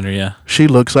I've seen her, yeah. she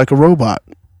looks like a robot.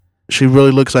 She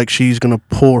really looks like she's gonna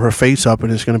pull her face up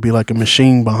and it's gonna be like a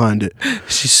machine behind it.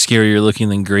 She's scarier looking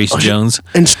than Grace Oh, Jones.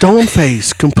 And stone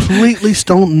face, completely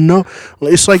stone. No,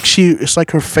 it's like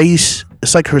her face.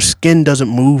 It's like her skin doesn't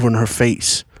move on her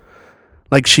face.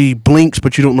 Like she blinks,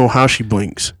 but you don't know how she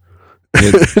blinks.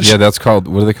 Yeah, that's called,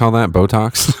 what do they call that?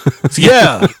 Botox?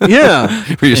 Yeah, yeah.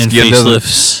 Where your And skin doesn't-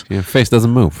 facelifts. your face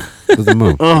doesn't move. Doesn't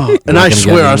move. Oh, You're and not I gonna get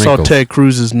swear any I saw wrinkles. Ted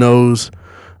Cruz's nose.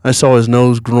 I saw his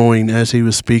nose growing as he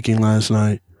was speaking last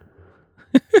night.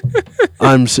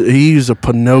 He's a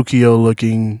Pinocchio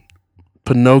looking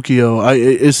Pinocchio.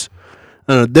 It's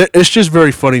just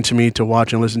very funny to me to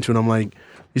watch and listen to, and I'm like,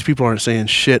 these people aren't saying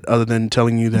shit other than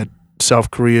telling you that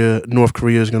North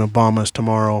Korea is going to bomb us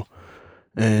tomorrow,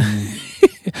 and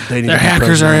they need Their to be hackers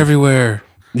are president. everywhere.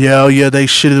 Yeah, they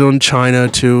shitted on China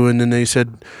too, and then they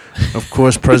said, of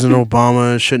course, President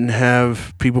Obama shouldn't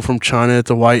have people from China at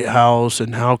the White House,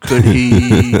 and how could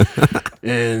he?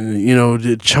 And you know,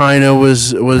 China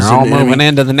was They're all an enemy. moving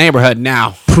into the neighborhood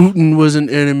now. Putin was an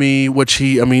enemy, which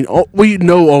we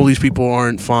know all these people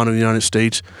aren't fond of the United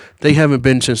States. They haven't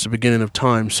been since the beginning of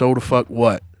time. So the fuck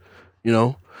what? You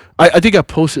know, I think I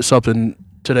posted something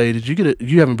today. Did you get it?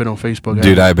 You haven't been on Facebook, have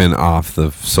Dude, you? I've been off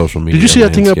the social media. Did you see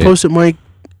that thing I landscape. posted, Mike?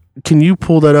 Can you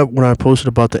pull that up when I posted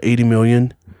about the 80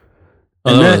 million?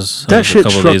 Oh, And that that was a shit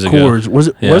couple struck days ago. chords. Was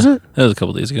it? Yeah. Was it? That was a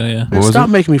couple days ago, yeah. What was Stop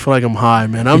it? making me feel like I'm high,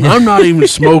 man. I'm not even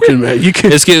smoking, man. You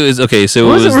can. It was okay. So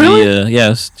Was it it was really?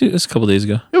 it was a couple days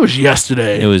ago. It was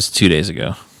yesterday. It was 2 days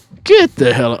ago. Get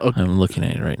the hell out. I'm looking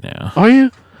at it right now. Are you?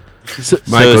 So,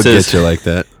 Michael it says- gets you like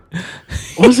that.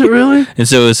 was it really? And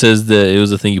so it says that it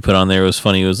was a thing you put on there. It was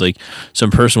funny. It was like some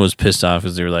person was pissed off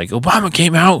because they were like, Obama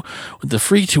came out with the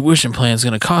free tuition plan is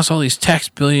going to cost all these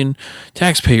taxpayers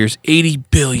 $80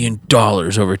 billion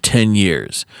over 10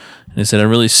 years. And they said, I'm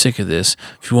really sick of this.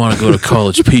 If you want to go to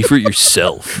college, pay for it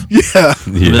yourself. Yeah.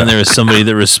 And then there was somebody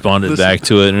that responded back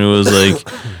to it, and it was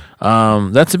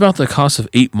like, that's about the cost of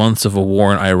 8 months of a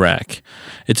war in Iraq.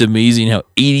 It's amazing how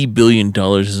 $80 billion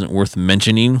isn't worth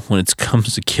mentioning when it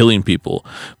comes to killing people,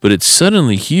 but it's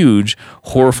suddenly huge,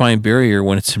 horrifying barrier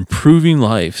when it's improving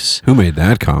lives. Who made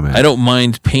that comment? I don't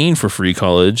mind paying for free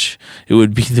college. It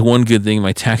would be the one good thing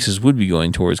my taxes would be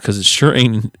going towards, because it sure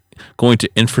ain't going to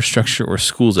infrastructure or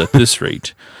schools at this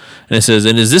rate. And it says,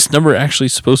 and is this number actually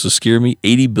supposed to scare me?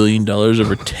 $80 billion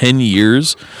over 10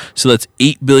 years. So that's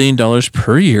 $8 billion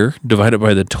per year divided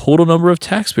by the total number of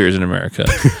taxpayers in America.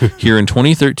 Here in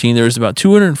 2013, there was about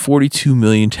 242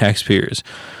 million taxpayers.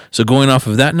 So going off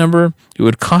of that number, it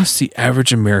would cost the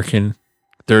average American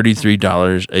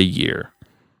 $33 a year.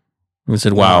 And I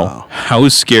said, wow, how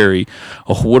scary.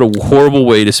 What a horrible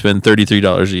way to spend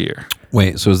 $33 a year.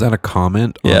 Wait, so is that a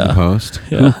comment on the post?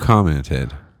 Yeah. Who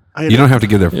commented? You don't have to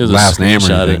give their It was a last name or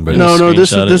screenshot. anything, but No,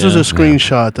 this Screenshot was it, a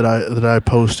screenshot that I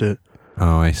posted,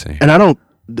 oh, I see. and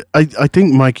I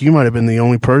think Mike, you might have been the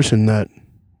only person that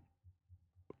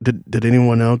did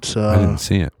anyone else. I didn't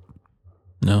see it.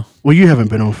 No. Well, you haven't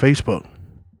been on Facebook,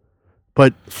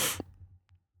 but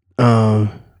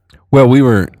Well, we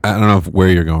were. I don't know where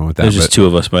you're going with that. There's just But two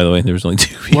of us, by the way. There was only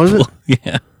two people. Was it?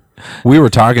 Yeah. we were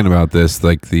talking about this,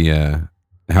 like the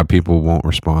how people won't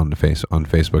respond to on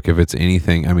Facebook if it's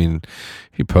anything. I mean,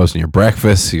 if you post your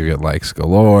breakfast, you get likes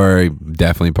galore. You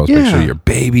definitely post pictures of your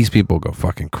babies. People go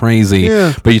fucking crazy.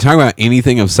 Yeah. But you talk about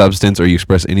anything of substance or you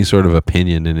express any sort of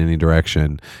opinion in any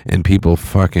direction, and people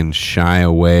fucking shy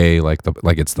away like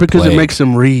it's the because plague. it makes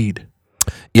them read.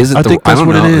 Is it? I think that's don't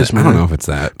what know. it is, I don't man. know if it's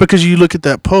that. Because you look at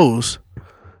that post,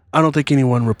 I don't think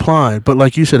anyone replied. But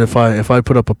like you said, if I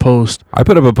put up a post, I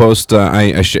put up a post. All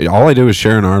I did was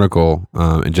share an article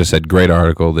and just said great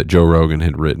article that Joe Rogan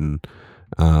had written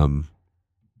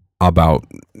about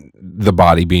the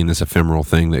body being this ephemeral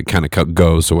thing that kind of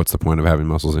goes. So what's the point of having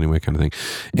muscles anyway, kind of thing.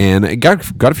 And it got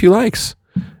a few likes.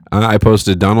 I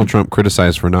posted Donald Trump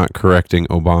criticized for not correcting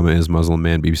Obama is Muslim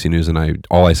man, BBC News, and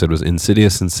all I said was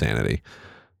insidious insanity.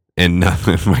 And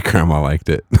my grandma liked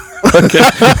it.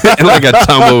 like a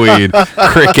tumbleweed.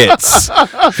 Crickets.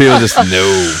 People just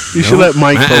no. you should let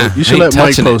Mike. You should let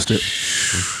Mike post it.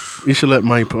 You should let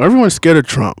Mike post. Everyone's scared of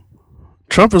Trump.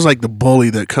 Trump is like the bully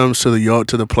that comes to the yard,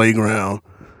 to the playground.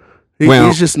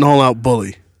 He's just an all-out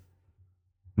bully.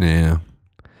 Yeah.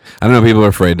 I don't know. People are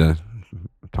afraid to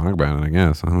talk about it, I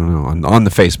guess. I don't know. On the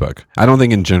Facebook. I don't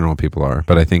think in general people are,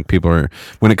 but I think people are.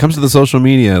 When it comes to the social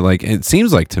media, like it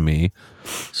seems like to me.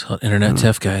 So internet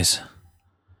tough guys.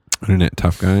 Internet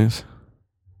tough guys.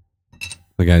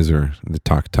 The guys they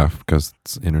talk tough because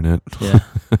it's internet. Yeah.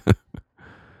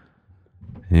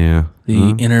 Yeah.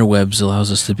 The interwebs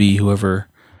allows us to be whoever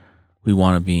we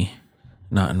want to be,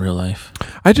 not in real life.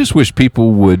 I just wish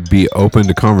people would be open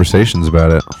to conversations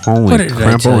about it. Holy What did I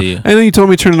crap. tell you? And then you told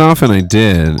me to turn it off, and I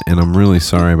did, and I'm really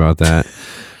sorry about that.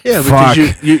 Yeah, Fuck.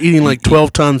 because you're eating like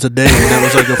 12 times a day, and that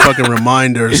was like a fucking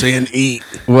reminder saying eat.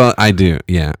 Well, I do,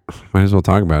 yeah. Might as well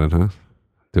talk about it, huh?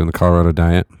 Doing the Colorado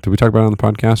diet. Did we talk about it on the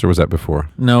podcast, or was that before?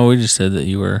 No, we just said that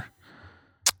you were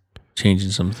changing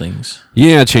some things.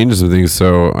 Yeah, changes some things.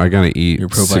 So I got to eat Your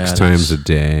 6 probiotics. times a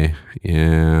day.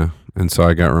 Yeah. And so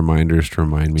I got reminders to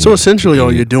remind me. So essentially, to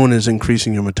all eat. you're doing is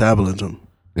increasing your metabolism.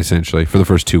 Essentially, for the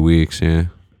first 2 weeks, yeah.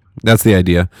 That's the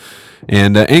idea.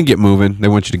 And get moving. They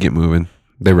want you to get moving.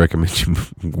 They recommend you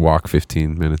walk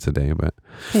 15 minutes a day, but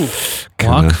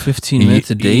Walk 15 minutes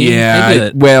a day? Yeah. I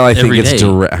do that I think every it's day.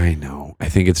 direct. I know. I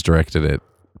think it's directed at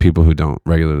people who don't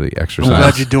regularly I'm exercise.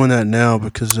 glad you're doing that now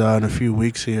because in a few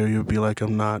weeks here, you'll be like,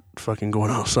 I'm not fucking going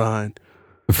outside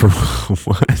For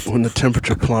what? when the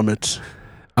temperature plummets.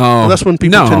 Oh, Well, that's when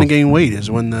people no. tend to gain weight, is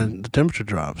when the temperature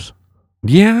drops.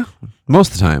 Yeah,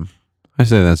 most of the time. I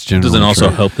say that's generally Doesn't also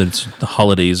true. help that it's the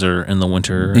holidays are in the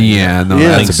winter. Yeah, no,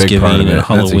 Yeah. that's a big part of Thanksgiving it.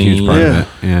 and That's a huge part Halloween. of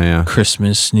it. Yeah.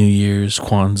 Christmas, New Year's,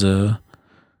 Kwanzaa,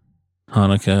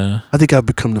 Hanukkah. I think I've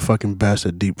become the fucking best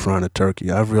at deep frying a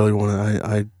turkey. I really want to.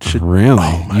 I should. Really?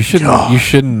 Oh my you shouldn't. God. You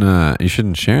shouldn't. You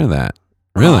shouldn't share that.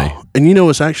 Really? Oh. And you know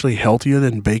what's actually healthier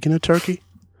than baking a turkey?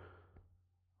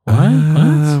 What?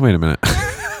 Wait a minute.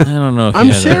 I don't know. If I'm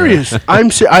you had that.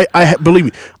 serious. believe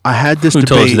me. I had this Who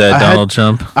debate. told you that, I had- Donald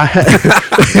Trump? I had,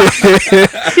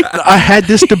 I had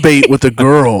this debate with a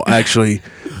girl actually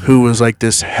who was like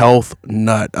this health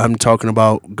nut. I'm talking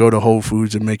about go to Whole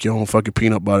Foods and make your own fucking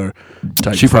peanut butter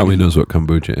type. She probably fucking- knows what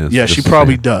kombucha is. Yeah, just she to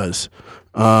probably say. does.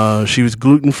 She was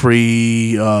gluten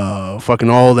free, fucking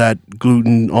all that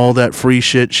gluten, all that free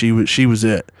shit. She was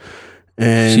it.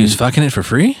 And She was fucking it for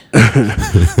free?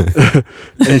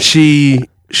 and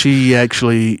she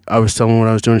actually, I was telling her what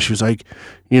I was doing. She was like,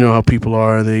 you know how people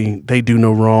are, they do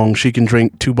no wrong. She can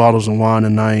drink 2 bottles of wine a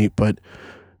night, but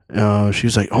she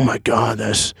was like, oh my God,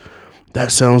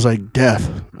 that sounds like death.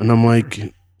 And I'm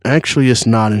like, actually it's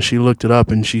not. And she looked it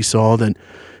up and she saw that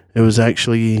it was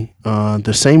actually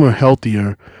the same or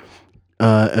healthier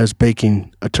as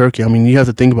baking a turkey. I mean, you have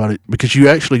to think about it because you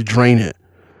actually drain it.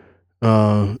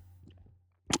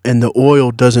 And the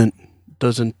oil doesn't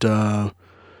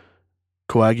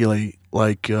coagulate.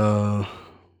 Like,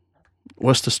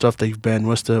 what's the stuff they've banned?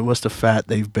 What's the fat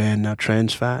they've banned now?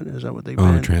 Trans fat? Is that what they've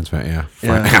banned? trans fat, yeah.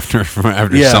 Yeah. After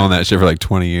Yeah. selling that shit for like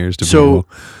 20 years to So- people.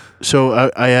 So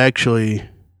I actually,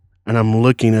 and I'm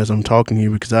looking as I'm talking to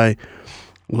you because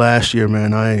last year,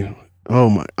 man, I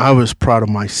was proud of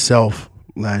myself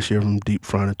last year from deep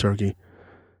frying a turkey.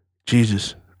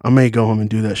 Jesus, I may go home and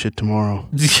do that shit tomorrow.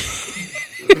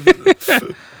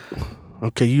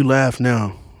 Okay, you laugh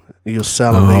now. You'll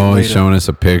salivate Oh, later. he's showing us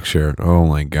a picture. Oh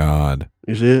my God.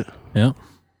 You see it? Yeah.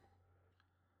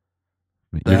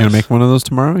 You're going to make one of those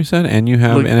tomorrow, you said? And you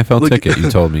have Look- NFL look- ticket, you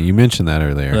told me. You mentioned that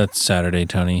earlier. That's Saturday,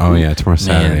 Tony. Oh, yeah, tomorrow's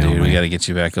Saturday. Man, dude, only. we got to get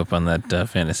you back up on that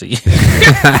fantasy.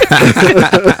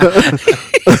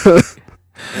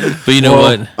 But you know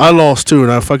what? I lost too,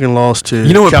 and I fucking lost to.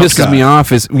 You know what Couch pisses Guy.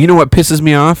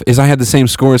 me off is I had the same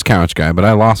score as Couch Guy, but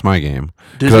I lost my game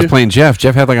Did because I was you? playing Jeff.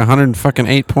 Jeff had like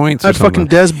 108 points. I Or had fucking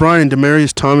something. Des Bryant and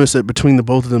Demarius Thomas that between the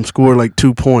both of them scored like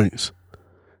 2 points,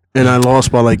 and I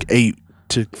lost by like 8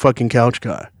 to fucking Couch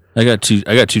Guy. I got two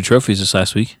trophies this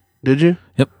last week. Did you?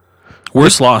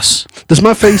 Worst loss. Does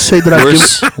my face say that I?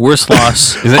 Worst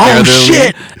loss. Is that Oh your other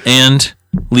shit! And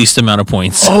least amount of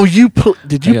points. Oh, did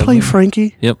you I got play one.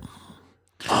 Frankie? Yep.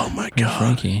 Oh my god!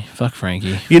 Frankie. Fuck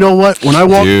Frankie. You know what? When I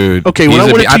walked, Dude. okay, when he's I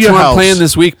a- went into that's your what I'm house, playing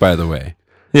this week, by the way.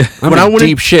 Yeah. I'm When I in went in-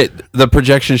 deep shit. The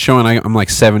projection's showing I'm like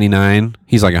 79.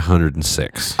 He's like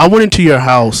 106. I went into your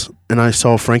house and I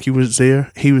saw Frankie was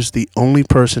there. He was the only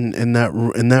person in that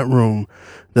room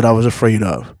that I was afraid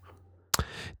of.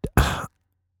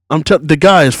 The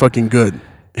guy is fucking good.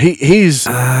 He's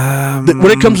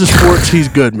when it comes to sports, he's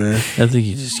good, man. I think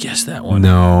you just guessed that one.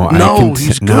 No,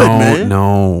 He's good, man.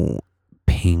 No,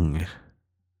 Ping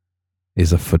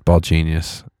is a football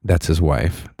genius. That's his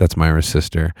wife. That's Myra's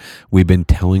sister. We've been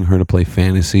telling her to play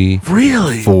fantasy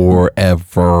Really?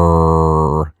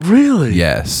 forever. Really?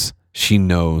 Yes, she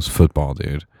knows football,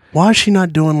 dude. Why is she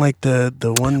not doing like the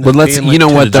one? But let's, you know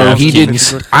what though, he did.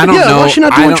 I don't know. Why is she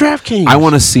not I doing don't- DraftKings? I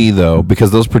want to see though, because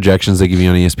those projections they give you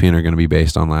on ESPN are going to be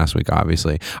based on last week.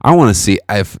 Obviously, I want to see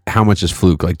how much is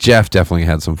fluke. Like Jeff definitely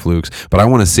had some flukes, but I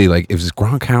want to see like if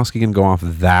Gronkowski can go off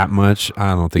that much.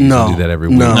 I don't think he's No. going to do that every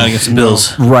week. No. Not against the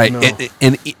Bills. Right, No.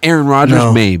 and Aaron Rodgers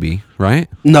No. maybe, right?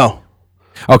 No.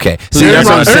 Okay, see, Aaron that's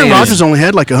what I'm Rodgers- saying. Aaron is Rodgers only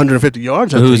had like 150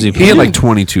 yards. I Who is think. he He had like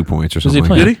 22 points or Who's he something.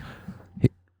 playing? Like Did he? that.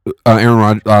 Aaron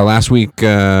Rodgers last week.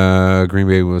 Green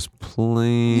Bay was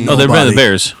playing. Oh, they're playing the Nobody.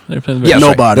 Bears. They're playing the Yeah, Bears. that's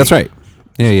right. Nobody. That's right.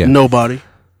 Yeah. Nobody.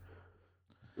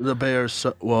 The Bears.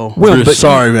 Well, Well, but-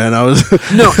 sorry, man. I was.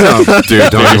 No,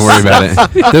 dude, don't even worry about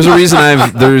it. There's a reason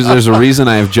there's a reason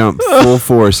I've jumped full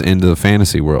force into the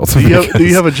fantasy world. Do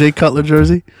you have a Jay Cutler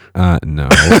jersey? No,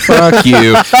 fuck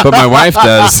you. But my wife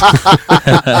does.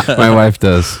 My wife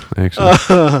does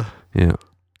actually. Yeah.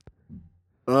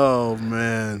 Oh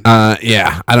man.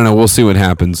 Yeah. I don't know. We'll see what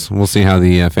happens. We'll see how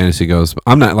the fantasy goes.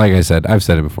 I'm not, like I said, I've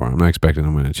said it before. I'm not expecting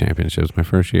to win a championship. It's my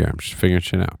first year. I'm just figuring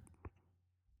shit out.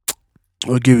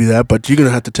 I'll give you that, but you're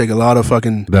gonna have to take a lot of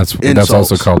fucking. That's Insults.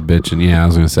 also called bitching. Yeah, I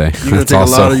was gonna say. You're gonna That's take a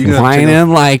also lot of- you're gonna have to take whining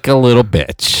like a little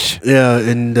bitch. Yeah,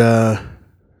 and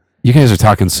You guys are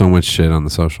talking so much shit on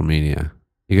the social media.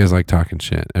 You guys like talking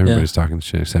shit. Everybody's talking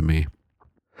shit except me.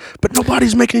 but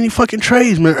nobody's making any fucking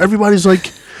trades, man. Everybody's like,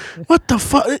 what the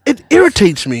fuck? It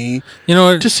irritates me You know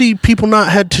what? to see people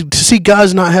to see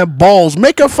guys not have balls.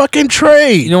 Make a fucking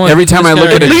trade. You know what? Every time This I look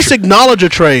guy- at At it- least acknowledge a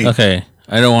trade. Okay,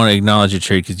 I don't want to acknowledge a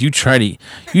trade because you tried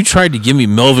to give me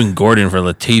Melvin Gordon for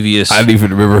Latavius. I don't even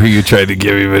remember who you tried to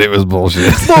give me, but it was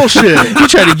bullshit. Bullshit. You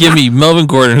tried to give me Melvin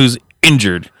Gordon, who's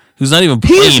injured, who's not even He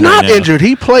playing. is not right now. injured.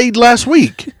 He played last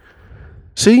week.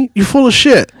 See, you're full of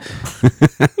shit.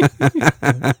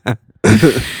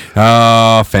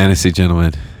 Oh, fantasy,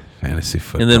 gentlemen. Fantasy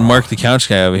football. And then Mark the couch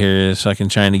guy over here is fucking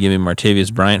trying to give me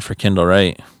Martavius Bryant for Kendall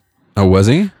Wright. Oh, was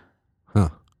he? Huh.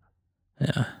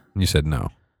 Yeah. You said no.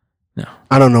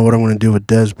 I don't know what I'm going to do with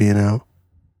Dez being out.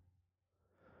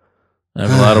 I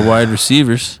have a lot of wide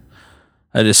receivers.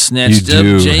 I just snatched You up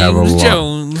do have a James lot.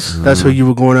 Jones. That's who you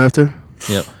were going after?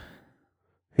 Yep.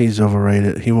 He's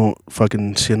overrated. He won't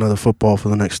fucking see another football for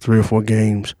the next 3 or 4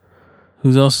 games.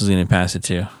 Who else is going to pass it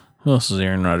to? Who else is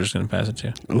Aaron Rodgers going to pass it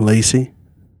to? Lacey.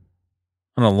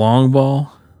 On a long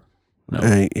ball? No.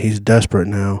 Hey, he's desperate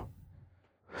now.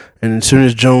 And as soon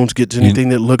as Jones gets anything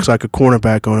that looks like a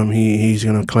cornerback on him, he's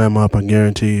going to clam up, I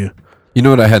guarantee you. You know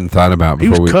what I hadn't thought about He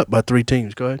was before cut by 3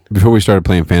 teams. Go ahead. before we started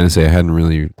playing fantasy? I hadn't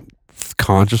really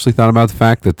consciously thought about the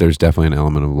fact that there's definitely an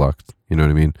element of luck. You know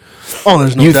what I mean? Oh,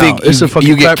 there's no You doubt. think It's a fucking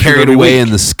you get crapshoot carried every away week.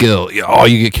 in the skill. You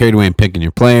get carried away in picking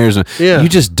your players. And Yeah. You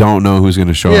just don't know who's going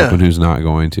to show Yeah. up and who's not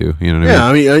going to. You know what Yeah,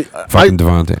 I mean? I mean, I, Fucking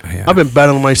Devontae. Yeah. I've been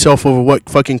battling myself over what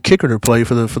fucking kicker to play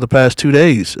for the past 2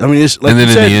 days. I mean, it's like and then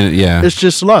you in said, the end, yeah. it's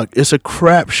just luck. It's a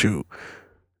crapshoot.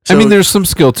 I mean, there's some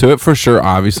skill to it for sure.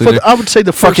 Obviously, But I would say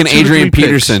the first fucking 2 to 3 Adrian picks,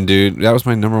 Peterson, dude. That was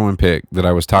my number 1 pick that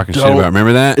I was talking shit Don't- about.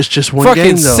 Remember that? It's just one fucking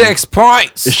game, though. 6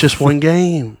 points. It's just one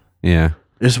game. Yeah.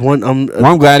 It's one. Well,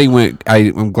 I'm glad he went.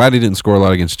 I'm glad he didn't score a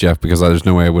lot against Jeff because there's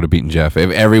no way I would have beaten Jeff. If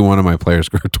every one of my players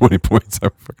scored 20 points, I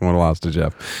fucking would have lost to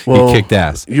Jeff. Well, he kicked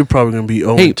ass. You're probably gonna be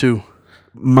 0 Hey, 2.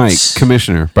 Mike,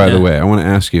 Commissioner, by the Yeah. way, I want to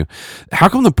ask you, how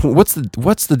come what's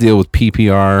the deal with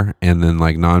PPR and then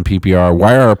like non PPR?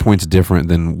 Why are our points different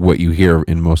than what you hear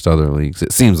in most other leagues?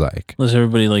 It seems like. Unless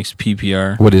everybody likes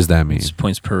PPR. What does that mean? It's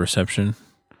points per reception.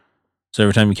 So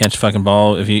every time you catch a fucking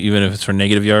ball, even if it's for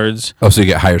negative yards, Oh, so you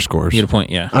get higher scores. you get a point.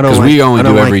 Yeah. I don't Because like, we only I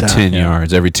don't do like every that. 10 Yeah.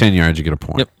 yards. Every 10 yards, you get a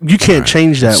point. Yep. You can't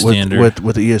change that Standard.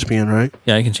 with the ESPN, right?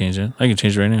 Yeah, I can change it. I can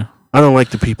change it right now. I don't like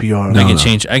the PPR. No. I can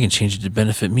change it to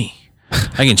benefit me.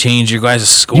 I can change your guys'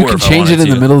 score. You can if I change it wanted in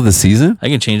the to. middle of the season? I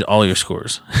can change all your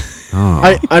scores.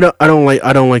 Oh. I don't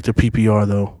like the PPR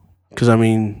though, because I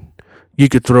mean, you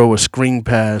could throw a screen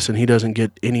pass and he doesn't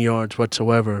get any yards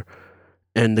whatsoever,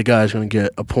 and the guy's going to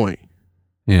get a point.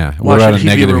 Yeah. Why What about should a he be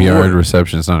negative yard rewarded?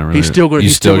 reception? It's not a really. He's still gonna-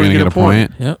 He's still going to get a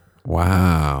point? Yep.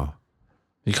 Wow.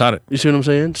 You caught it. You see what I'm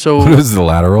saying? What So is the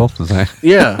lateral? Is that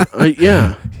yeah,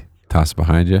 yeah. toss it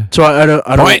behind you? So I don't.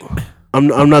 Point.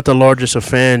 I'm not the largest of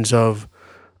fans of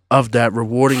that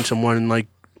rewarding someone, and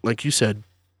like you said,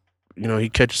 you know, he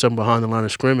catches something behind the line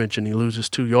of scrimmage and he loses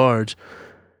 2 yards,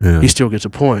 Yeah. he still gets a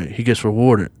point. He gets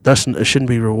rewarded. It shouldn't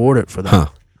be rewarded for that. Huh.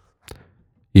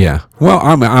 Yeah. Well,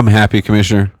 I'm happy,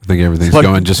 Commissioner. I think everything's Fuck.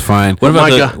 going just fine. What My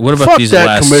about God. what about Fuck these that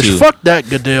last commission. two? Fuck that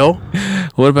Goodell.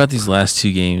 What about these last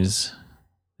 2 games?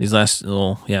 These last,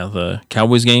 the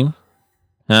Cowboys game,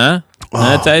 huh?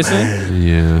 Tyson. man.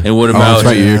 Yeah. And what Oh, about that's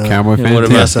right. You're a Yeah. Cowboy and fan. what too?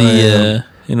 about Yes, I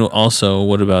am. also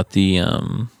what about the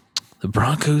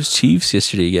Broncos Chiefs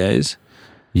yesterday, guys?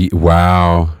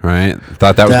 Wow. Right.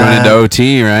 Thought that was going That- into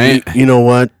OT, right? You know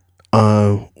what?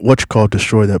 What you call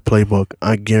destroy that playbook?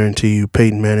 I guarantee you,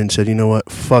 Peyton Manning said, "You know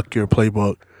what? Fuck your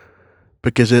playbook,"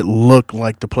 because it looked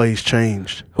like the plays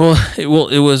changed. Well,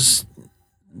 it was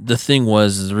the thing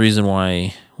was the reason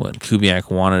why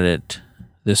Kubiak wanted it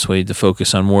this way to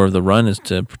focus on more of the run is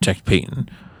to protect Peyton.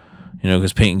 You know,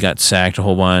 because Peyton got sacked a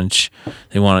whole bunch.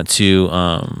 They wanted to,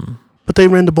 But they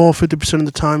ran the ball 50% of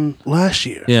the time last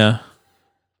year. yeah.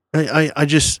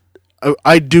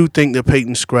 I do think that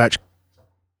Peyton scratched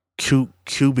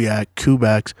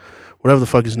Kubiak's, whatever the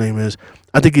fuck his name is.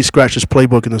 I think he scratched his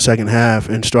playbook in the second half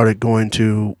and started going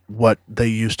to what they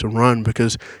used to run,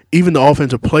 because even the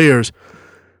offensive players,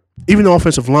 even the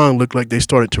offensive line looked like they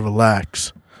started to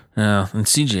relax. Yeah, and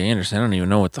C.J. Anderson, I don't even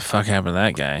know what the fuck happened to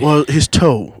that guy. Well, his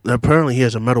toe, apparently he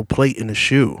has a metal plate in his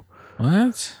shoe.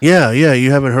 What? Yeah,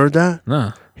 you haven't heard that?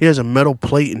 No. He has a metal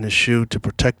plate in his shoe to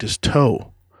protect his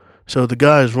toe. So the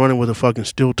guy is running with a fucking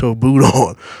steel toe boot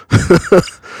on.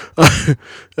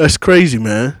 That's crazy,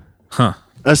 man. Huh.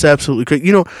 That's absolutely crazy.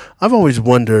 You know, I've always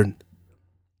wondered,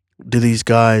 do these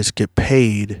guys get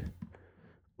paid?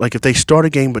 Like, if they start a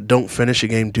game but don't finish a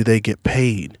game, do they get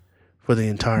paid for the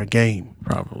entire game?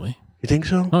 Probably. You think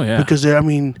so? Oh, yeah. Because they're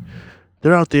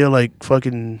out there like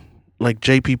fucking like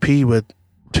JPP with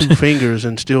 2 fingers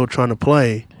and still trying to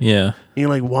play. Yeah. And you're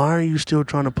like, why are you still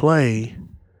trying to play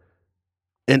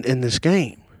in this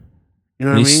game? You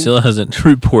know what He I mean? still hasn't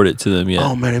reported to them yet.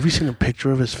 Oh man, have you seen a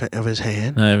picture of his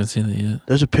hand? I haven't seen it yet.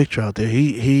 There's a picture out there.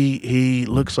 He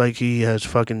looks like he has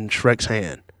fucking Shrek's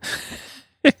hand.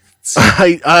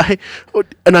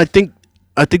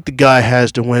 I think the guy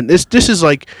has to win. This is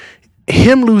like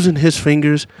him losing his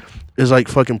fingers is like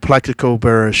fucking Plaxico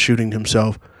Burress shooting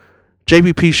himself.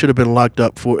 JPP should have been locked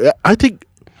up for. I think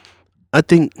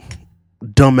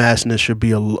dumbassness should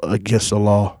be against the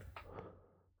law.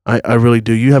 I really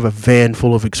do. You have a van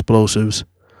full of explosives,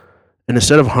 and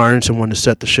instead of hiring someone to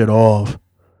set the shit off,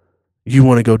 you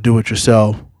want to go do it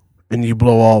yourself, and you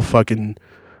blow all fucking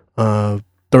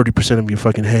 30% of your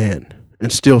fucking hand,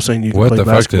 and still saying you can What play the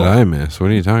fuck did basketball. I miss?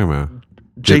 What are you talking about?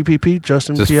 JPP,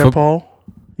 Justin Just Pierre-Paul.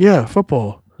 Yeah,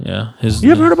 football. Yeah.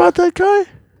 You ever heard about that guy?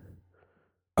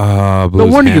 No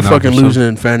Blues wonder you're handoff or fucking something. losing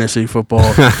in fantasy football.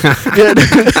 Yeah.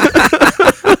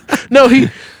 No,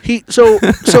 so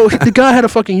the guy had a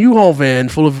fucking U-Haul van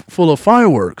full of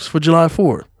fireworks for July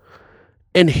 4th.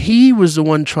 And he was the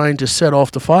one trying to set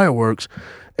off the fireworks,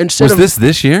 instead Was of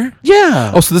this year?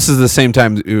 yeah. Oh, so this is the same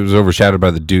time it was overshadowed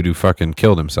by the dude who fucking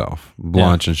killed himself,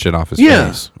 launching shit off his Yeah.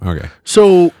 face. Okay.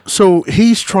 So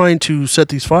he's trying to set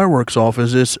these fireworks off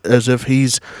as if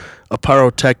he's a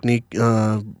pyrotechnic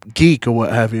geek or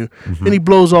what have you, and he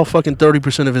blows off fucking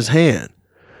 30% of his hand,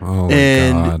 Oh my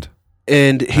And- god.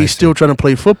 and he's still trying to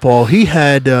play football. He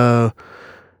had a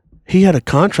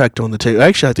contract on the table.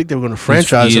 Actually, I think they were going to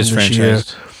franchise He him is this year.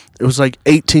 franchised. It was like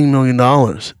 $18 million,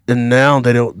 and now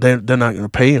they're not going to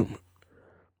pay him.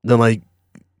 They're like,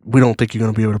 we don't think you're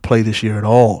going to be able to play this year at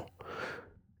all.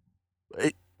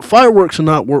 Fireworks are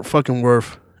not fucking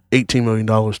worth $18 million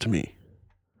to me.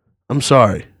 I'm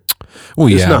sorry. Well,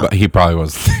 It's yeah, not. but he probably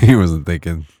wasn't. He wasn't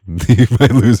thinking he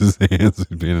might lose his hands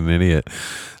being an idiot.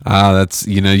 That's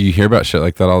you hear about shit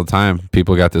like that all the time.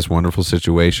 People got this wonderful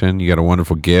situation. You got a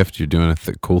wonderful gift. You're doing a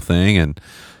cool thing, and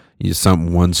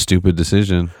one stupid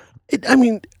decision. I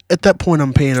mean, at that point,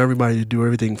 I'm paying everybody to do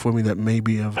everything for me that may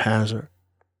be of hazard.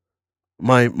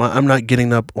 I'm not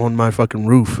getting up on my fucking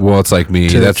roof Well, it's like me.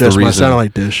 to That's the adjust my reason.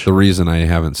 satellite dish. The reason I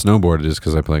haven't snowboarded is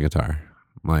because I play guitar.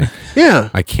 Like Yeah,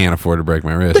 I can't afford to break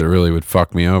my wrist. It really would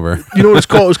fuck me over. you know what it's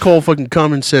called? It's called fucking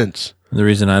common sense. The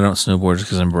reason I don't snowboard is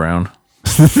because I'm brown.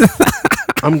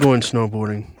 I'm going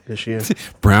snowboarding this year.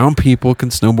 Brown people can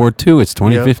snowboard too. It's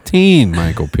 2015.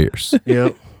 Michael Pierce,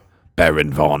 Yep,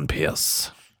 Baron von Pierce.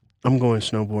 I'm going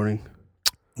snowboarding.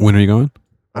 When are you going?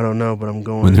 I don't know, but I'm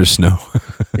going. When there's snow.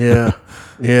 Yeah.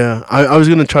 I was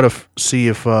gonna try to see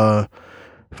if I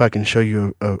can show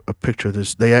you a picture of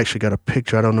this. They actually got a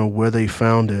picture. I don't know where they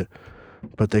found it,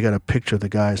 but they got a picture of the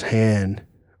guy's hand,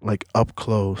 like up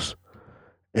close.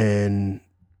 And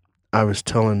I was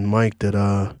telling Mike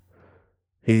that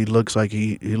he looks like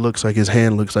his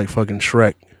hand looks like fucking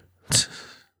Shrek.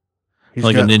 He's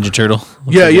Like got- a Ninja Turtle.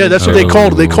 Yeah, that's what they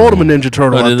called. They called him a Oh. Ninja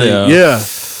Turtle. Oh, I did think. they? Yeah,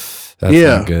 That's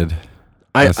Yeah. not good.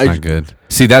 I That's not good.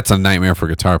 See, that's a nightmare for a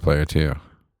guitar player too.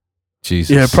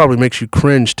 Jesus. yeah, it probably makes you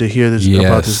cringe to hear this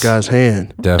about this Yes. guy's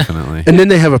hand. Definitely. And then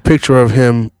they have a picture of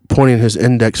him pointing his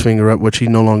index finger up, which he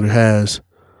no longer has.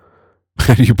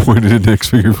 How do you point at an index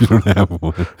finger if you don't have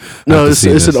one? I No, have to it's see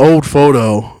an this. old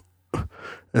photo,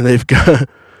 and they've got.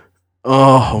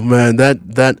 Oh man,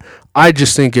 that I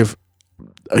just think if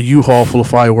a U-Haul full of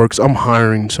fireworks, I'm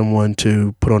hiring someone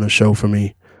to put on a show for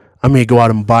me. I may go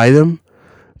out and buy them,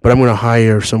 but I'm going to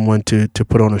hire someone to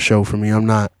put on a show for me. I'm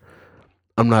not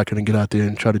going to get out there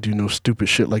and try to do no stupid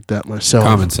shit like that myself.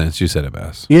 Common sense. You said it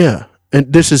best. Yeah,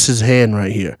 and this is his hand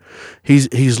right here.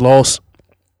 He's lost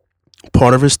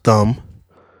part of his thumb.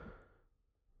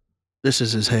 This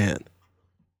is his hand,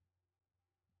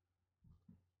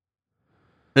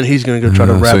 and he's gonna go try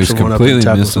to so wrap he's someone up completely and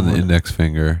tackle missing the someone. index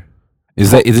finger.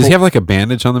 Does he have like a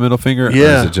bandage on the middle finger? Or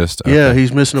Yeah. is it just Yeah, okay.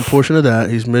 he's missing a portion of that.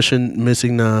 He's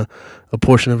missing a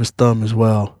portion of his thumb as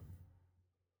well.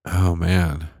 Oh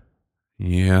man.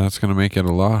 Yeah, that's gonna make it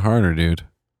a lot harder, dude.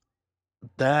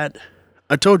 That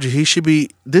I told you he should be.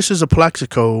 This is a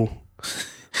Plaxico.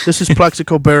 This is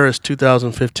Plaxico Barris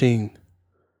 2015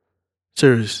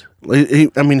 series. He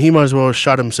might as well have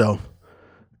shot himself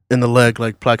in the leg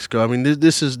like Plaxico. I mean,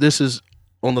 this is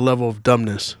on the level of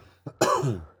dumbness.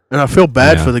 And I feel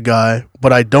bad Yeah. for the guy,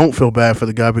 but I don't feel bad for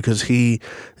the guy because this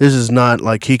is not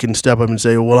like he can step up and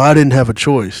say, well, I didn't have a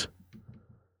choice.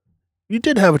 You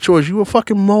did have a choice. You were a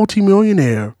fucking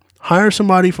multimillionaire. Hire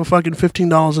somebody for fucking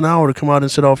 $15 an hour to come out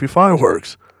and set off your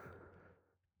fireworks.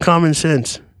 Common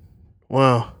sense.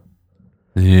 Wow.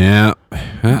 Yeah.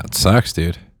 That sucks,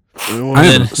 dude. And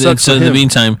then, Sucks so for in the him.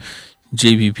 meantime,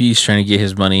 JPP is trying to get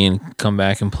his money and come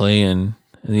back and play. And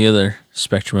the other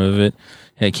spectrum of it,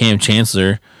 Cam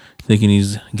Chancellor, thinking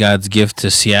he's God's gift to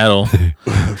Seattle.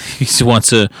 He just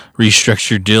wants a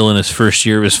restructured deal in his first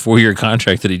year of his 4-year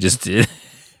contract that he just did.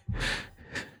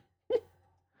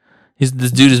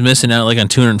 This dude is missing out like on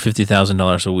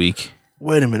 $250,000 a week.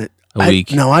 Wait a minute. A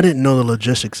week. No, I didn't know the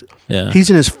logistics. Yeah. He's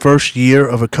in his first year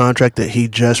of a contract that he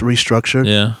just restructured.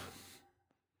 Yeah.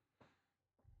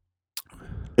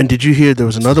 And did you hear there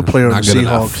was another player on Not the good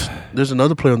Seahawks? enough. There's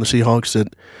another player on the Seahawks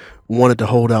that wanted to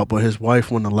hold out, but his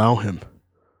wife wouldn't allow him.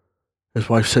 His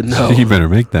wife said no. You better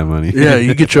make that money. Yeah,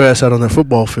 you get your ass out on that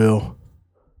football field.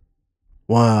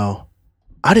 Wow.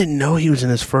 I didn't know he was in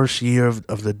his first year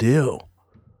of the deal.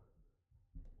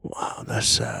 Wow, that's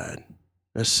sad.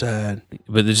 That's sad.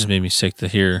 But it just made me sick to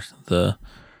hear the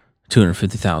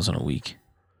 $250,000 a week.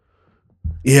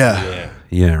 Yeah.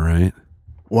 Yeah, right.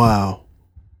 Wow.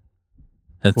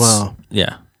 That's Wow.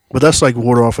 Yeah. But that's like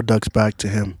water off a duck's back to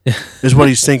him. Is what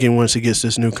he's thinking once he gets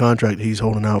this new contract he's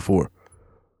holding out for.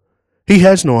 He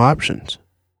has no options.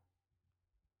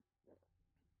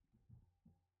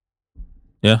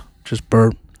 Yeah. Just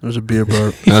burp. It was a beer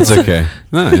burp. That's okay.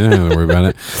 No, you don't have to worry about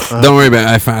it. Don't worry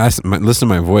about it. Listen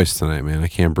to my voice tonight, man. I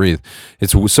can't breathe.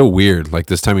 It's so weird. Like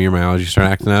this time of year, my allergies start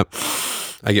acting up.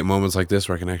 I get moments like this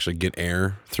where I can actually get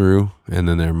air through, and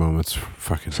then there are moments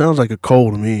fucking Sounds like a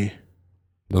cold to me.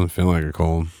 doesn't feel like a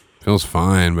cold. Feels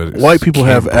fine, but White people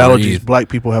have can't allergies. breathe. Black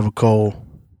people have a cold.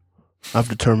 I've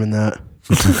determined that.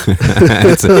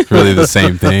 It's really the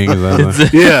same thing. Is that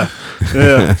Yeah.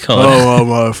 Yeah. Call Oh,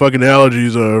 my fucking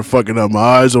allergies are fucking up. My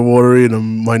eyes are watery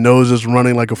and my nose is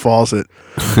running like a faucet.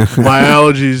 My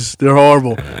allergies, they're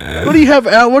horrible. What do you have?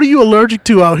 What are you allergic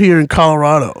to out here in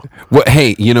Colorado? What?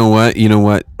 Hey, you know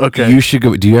what? Okay. You should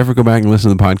go. Do you ever go back and listen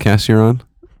to the podcast you're on?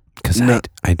 Because No.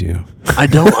 I do. I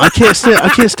don't. I can't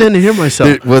stand to hear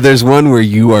myself. There's one where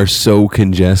you are so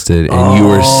congested, and you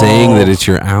are saying that it's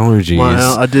your allergies.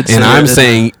 I did say and that, I'm didn't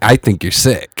saying I think you're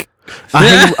sick.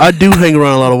 I do hang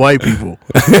around a lot of white people.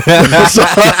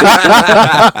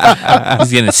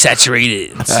 He's getting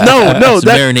saturated. No, It's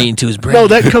that marinating into his brain. no,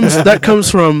 that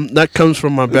comes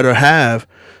from my better half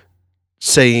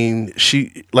saying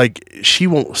she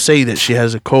won't say that she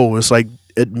has a cold. It's like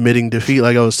admitting defeat,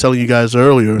 like I was telling you guys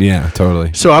earlier. Yeah,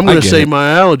 totally. So I'm I gonna get say it.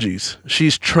 my allergies.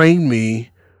 She's trained me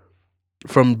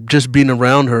from just being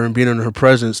around her and being in her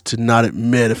presence to not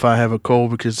admit if I have a cold,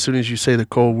 because as soon as you say the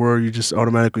cold word, you just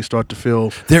automatically start to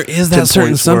feel There is 10 that certain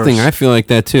points something. worse. I feel like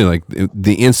that too. Like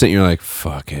the instant you're like,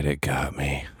 "Fuck it, it got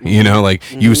me." You know, like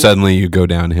Mm-hmm. you suddenly you go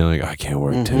downhill. Like I can't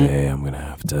work today. I'm gonna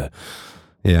have to.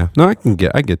 Yeah. No,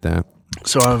 I get that.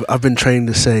 So I've been trained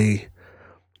to say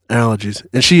allergies,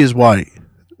 and she is white.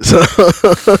 So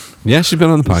Yeah, she's been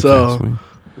on the podcast.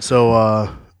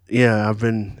 yeah, I've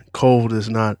been cold is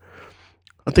not.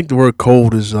 I think the word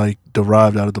cold is like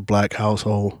derived out of the black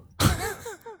household.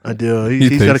 I do. You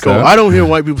He's got think a cold. so? I don't hear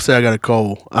white people say I got a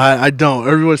cold. I don't.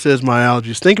 Everyone says my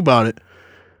allergies. Think about it.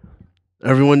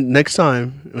 Everyone, next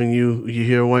time when you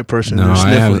hear a white person, No, they're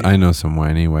sniffling. I know some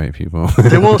whiny white people.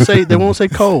 They won't say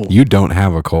cold. You don't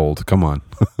have a cold. Come on,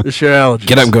 It's your allergies.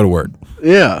 get up and go to work.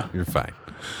 Yeah, You're fine.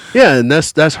 yeah, and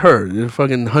that's her. They're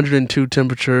fucking 102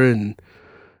 temperature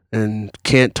and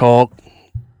can't talk,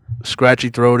 scratchy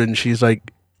throat, and she's like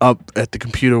up at the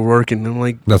computer working. I'm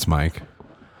like, That's Mike.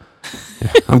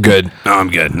 Yeah, I'm good. No, I'm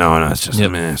good. No, it's just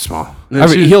Yep. small. No, I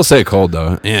mean, she- he'll say cold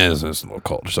though. Yeah, it's a little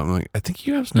cold or something. Like I think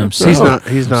you have. No, I'm sniffles. sick. he's Oh. not.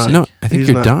 He's not. No, I think He's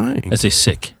you're not. dying. I say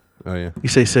sick. Oh yeah. You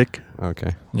say sick.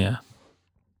 Okay. Yeah.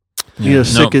 You know,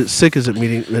 sick No, is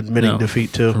admitting No.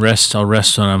 defeat too. I'll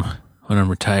rest when I'm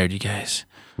retired, you guys.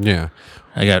 Yeah.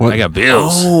 I got What-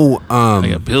 bills. Oh, I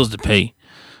got bills to pay.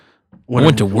 I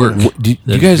went to work Do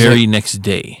the you guys very next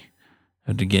day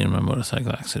after getting in my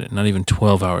motorcycle accident. Not even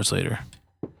 12 hours later.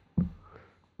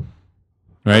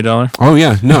 Right, Dollar? Oh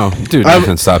yeah, no, dude,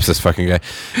 nothing stops this fucking guy.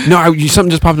 No,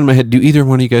 something just popped in my head. Do either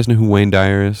one of you guys know who Wayne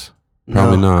Dyer is?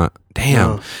 Probably No. not.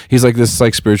 Damn, No. he's like this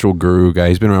spiritual guru guy.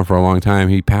 He's been around for a long time.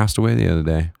 He passed away the other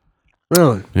day.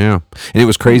 Really? Yeah, and it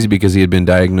was crazy because he had been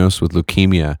diagnosed with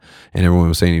leukemia, and everyone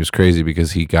was saying he was crazy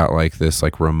because he got like this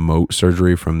like remote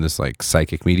surgery from this like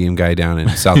psychic medium guy down in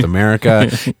South America,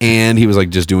 and he was like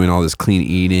just doing all this clean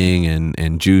eating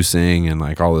and juicing and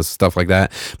like all this stuff like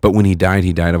that. But when he died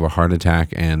of a heart attack,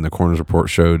 and the coroner's report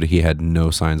showed he had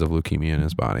no signs of leukemia in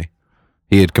his body.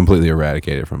 He had completely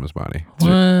eradicated it from his body. What?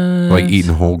 Like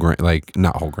eating whole grain, like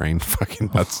not whole grain. Fucking,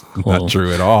 that's Well, not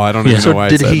true at all. I don't yeah. even know So why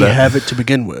did I said he that. have it to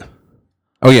begin with?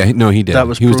 Oh yeah, no, he did. That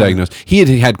was he was proven. diagnosed.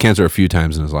 He had cancer a few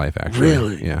times in his life, actually.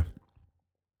 Really? Yeah.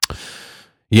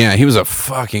 Yeah, he was a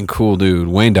fucking cool dude.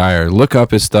 Wayne Dyer. Look up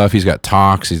his stuff. He's got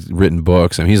talks. He's written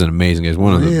books. I mean, he's an amazing guy. He's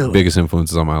one of the Really? biggest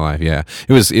influences on my life. Yeah,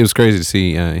 it was crazy to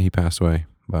see he passed away.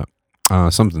 But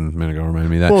something a minute ago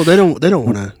reminded me of that. Well, they don't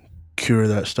want to cure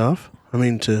that stuff. I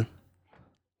mean,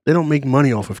 they don't make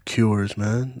money off of cures,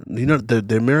 man. You know,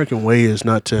 the American way is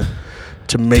not to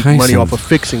make money Tyson. off of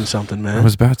fixing something, I man.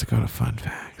 was about to go to fun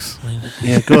facts.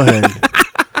 Yeah, go ahead.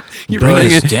 You're Bring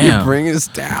bringing us it down. You bring us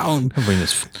down. I'll bring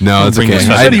this. No, I'll it's bring okay. this He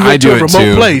fucking- said he I went to do a it remote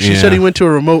too. place. He Yeah. said he went to a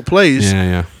remote place.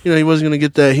 Yeah, You know, he wasn't going to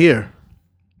get that here.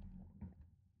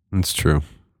 it's true.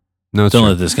 No, it's Don't true.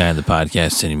 let this guy in the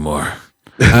podcast anymore.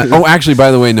 Actually, by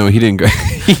the way, no, he didn't go.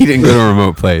 He didn't go to a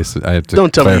remote place. I have to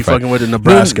Don't tell me you clarify. fucking went to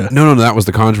Nebraska. No, that was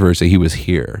the controversy. He was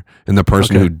here, and the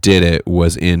person Okay. who did it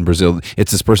was in Brazil.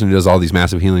 It's this person who does all these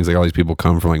massive healings. Like all these people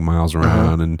come from like miles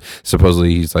around, and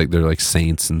supposedly he's like they're like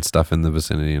saints and stuff in the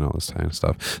vicinity and all this kind of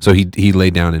stuff. So he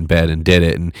laid down in bed and did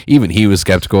it, and even he was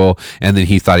skeptical. And then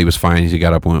he thought he was fine. He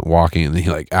got up and went walking, and then he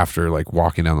like after like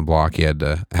walking down the block, he had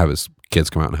to have his kids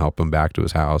come out and help him back to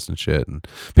his house and shit. And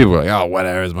people were like, "Oh,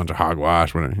 whatever, it's a bunch of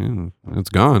hogwash. Whatever. It's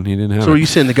gone. He didn't have So it." are you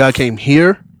saying the guy came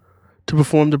here to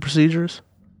perform the procedures?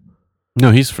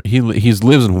 No, he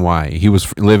lives in Hawaii. He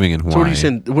was living in Hawaii. So what are you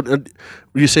saying? What were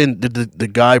you saying? Did the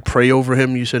guy pray over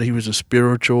him? You said he was a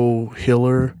spiritual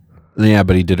healer. Yeah,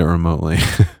 but he did it remotely.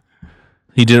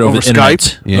 He did it over the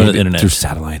internet. Yeah, Over the internet. through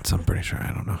satellites. I'm pretty sure.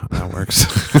 I don't know how that works.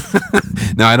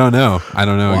 No, I don't know.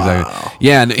 Exactly.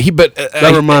 Yeah, but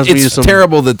That reminds me of it's some-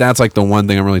 terrible that's like the one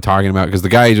thing I'm really talking about, because the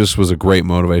guy just was a great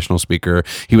motivational speaker.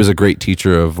 He was a great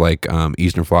teacher of like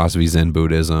Eastern philosophy, Zen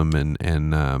Buddhism,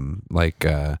 and like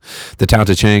the Tao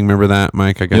Te Ching. Remember that,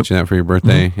 Mike? I got you that for your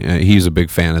birthday. He's a big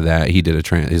fan of that. He did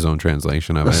his own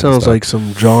translation of That it. sounds like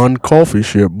some John Coffee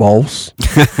shit, boss.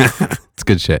 It's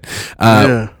good shit.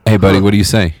 Yeah. Hey, buddy, what do you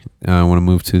say? I want to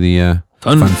move to the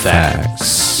Fun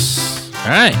facts. All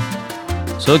right.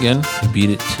 So again, we beat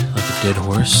it like a dead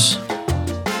horse.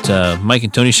 It's a Mike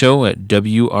and Tony show at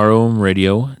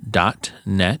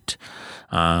WROMradio.net.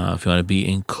 If you want to be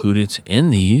included in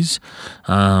these,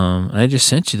 I just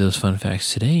sent you those fun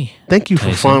facts today. Thank you for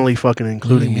Tyson. finally fucking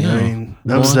including me. Yeah. I mean,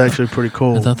 that was Well, actually pretty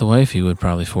cool. I thought the wifey would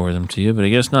probably forward them to you, but I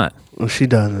guess not. Well, she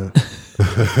doesn't.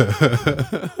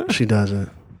 She doesn't.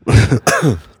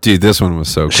 dude. This one was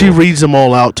so cool. She reads them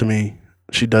all out to me.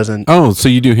 She doesn't. Oh, so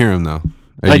you do hear him though?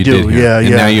 Or I you do, did hear him. yeah, And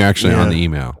yeah, now you're actually yeah. on the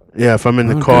email. Yeah, if I'm in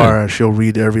the Oh, car, she'll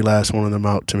read every last one of them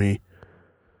out to me,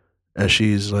 as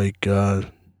she's like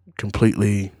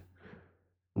completely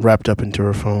wrapped up into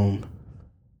her phone.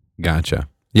 Gotcha.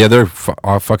 Yeah, they're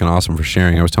fucking awesome for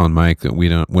sharing. I was telling Mike that we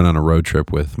went on a road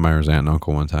trip with Myra's aunt and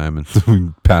uncle one time, and we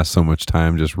passed so much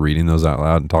time just reading those out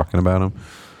loud and talking about them.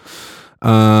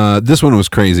 This one was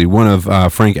crazy. One of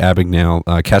Frank Abagnale,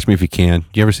 Catch Me If You Can.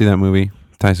 You ever see that movie,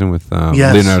 Tyson, with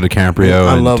Yes. Leonardo DiCaprio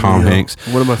I and love Tom Leo. Hanks?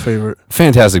 One of my favorite.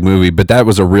 Fantastic movie, but that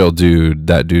was a real dude,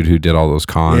 that dude who did all those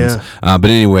cons. Yeah. But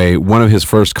anyway, one of his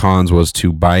first cons was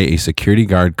to buy a security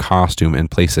guard costume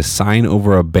and place a sign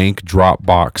over a bank drop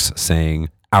box saying,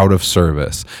 "Out of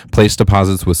service. Place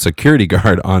deposits with security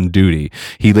guard on duty."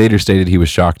 He later stated he was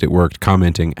shocked it worked,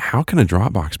 commenting, "How can a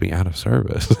drop box be out of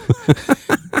service?"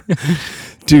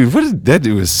 Dude, that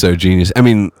dude was so genius. I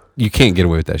mean, you can't get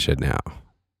away with that shit now.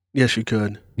 Yes, you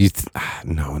could.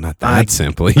 No, not that I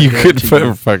simply. You could guarantee put you.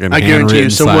 a fucking I guarantee you, handwritten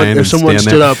sign if someone and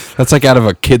stand stood there. up, That's like out of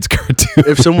a kid's cartoon.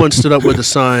 if someone stood up with a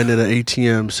sign at an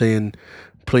ATM saying,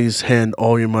 "Please hand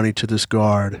all your money to this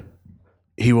guard,"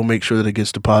 he will make sure that it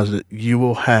gets deposited. You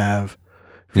will have.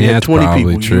 If you Yeah, had it's 20 probably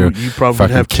people, true. You probably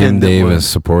Fucking have 10 Ken that would. Davis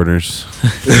supporters.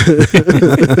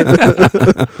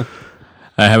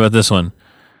 How about this one?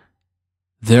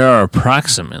 There are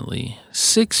approximately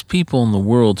 6 people in the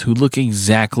world who look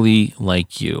exactly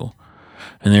like you.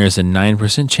 And there is a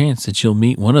 9% chance that you'll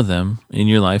meet one of them in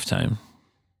your lifetime.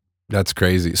 That's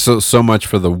crazy. So much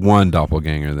for the one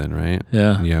doppelganger then, right?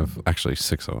 Yeah. You have actually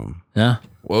 6 of them. Yeah.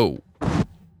 Whoa.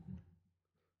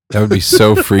 That would be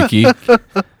so freaky.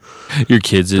 Your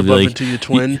kids would To be bump like, into your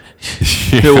twin.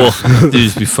 yeah, well, it'd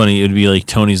just be funny. It would be like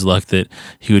Tony's luck that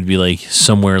he would be like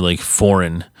somewhere like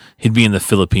foreign. He'd be in the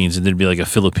Philippines and there'd be like a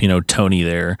Filipino Tony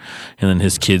there. And then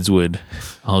his kids would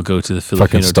all go to the Filipino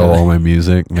Fucking stole Tony. all my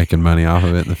music, making money off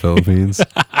of it in the Philippines.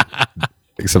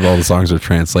 Except all the songs are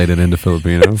translated into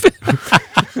Filipino.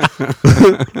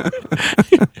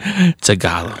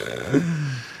 Tagalog.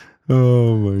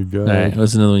 Oh my god. All right.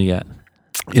 What's another one you got?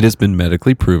 It has been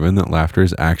medically proven that laughter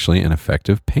is actually an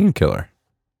effective painkiller.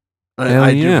 Hell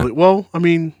I do yeah. believe- well, I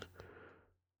mean,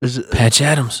 is it, Patch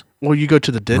Adams. well, you go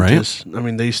to the dentist. I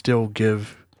mean, they still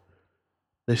give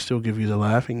you the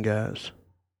laughing gas.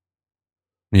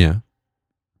 Yeah.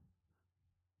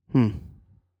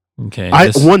 Okay.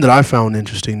 One that I found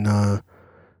interesting.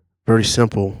 Very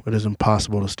simple. It is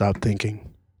impossible to stop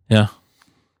thinking. Yeah.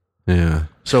 Yeah.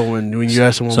 So when you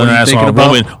ask someone So what I'm are you asking thinking a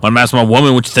about, woman. When I'm asking my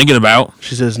woman what you thinking about,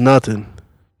 she says nothing.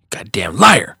 goddamn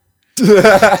liar. And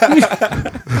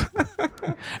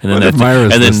then What if that,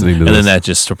 Myra's and listening to then this? that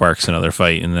just sparks another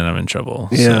fight, and then I'm in trouble.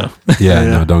 Yeah. So. Yeah, Yeah.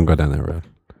 no, don't go down that road.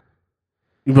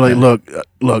 You'd be like,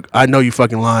 look, I know you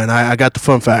fucking lying. I got the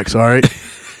fun facts, all right?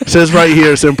 It says right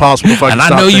here it's impossible to fucking And I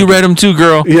stop know you thinking. read them too,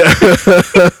 girl. Yeah.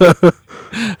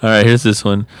 All right, here's this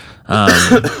one.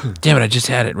 Damn it, I just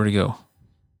had it. Where'd it go?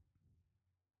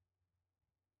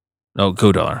 Oh,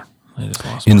 GoDollar. I just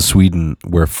lost In Sweden,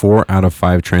 where 4 out of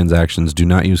 5 transactions do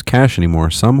not use cash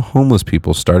anymore, some homeless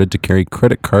people started to carry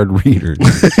credit card readers.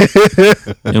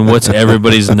 And what's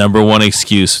everybody's number one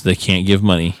excuse? They can't give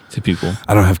money to people.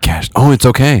 I don't have cash. Oh, it's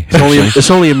okay.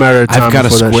 It's only a matter of time. I've got a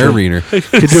before that square shit. reader.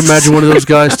 Could you imagine one of those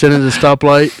guys standing at the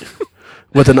stoplight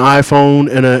with an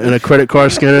iPhone and a credit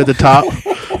card scanner at the top?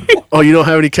 Oh, you don't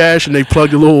have any cash, and they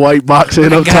plug the little white box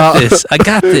in up top. I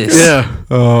got this. Yeah.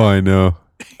 Oh, I know.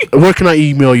 Where can I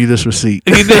email you this receipt?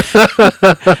 Is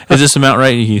this amount right?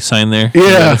 You sign there?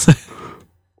 Yeah.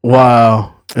 Wow.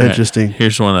 All right, Interesting.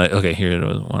 Here's one. Here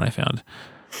was one I found.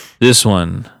 This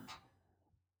one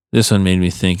made me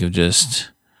think of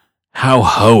just how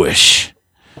hoish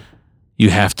you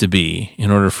have to be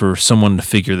in order for someone to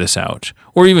figure this out,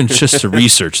 or even just to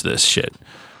research this shit.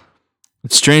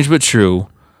 It's strange but true,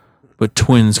 but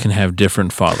twins can have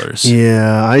different fathers.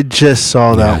 Yeah, I just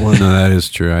saw that one. No, that is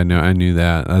true. I knew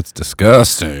that. That's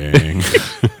disgusting.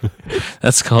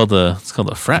 That's called a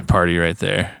frat party right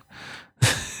there.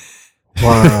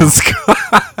 Wow.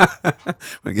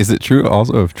 Is it true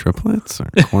also of triplets or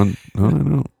one?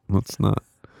 No, that's not.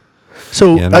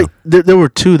 So Yeah, no. there were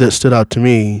two that stood out to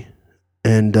me,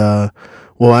 and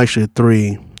actually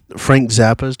three. Frank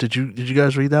Zappa's. Did you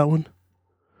guys read that one?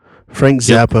 Frank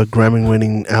Zappa,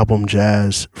 Grammy-winning album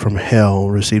 "Jazz from Hell"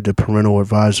 received a parental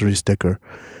advisory sticker,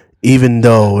 even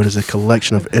though it is a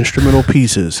collection of instrumental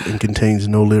pieces and contains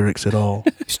no lyrics at all.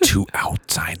 It's too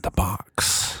outside the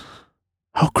box.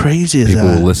 How crazy is People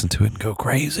that? will listen to it and go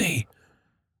crazy.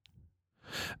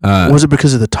 Was it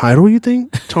because of the title, you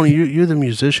think? Tony, you're the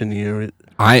musician here.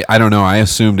 I don't know. I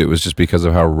assumed it was just because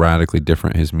of how radically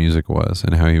different his music was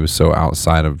and how he was so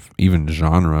outside of even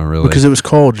genre, really. Because it was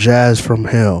called Jazz from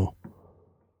Hell.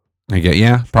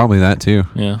 Yeah, probably that too.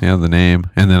 Yeah. Yeah, the name.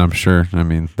 And then I'm sure,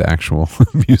 the actual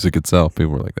music itself,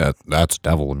 people were like, that's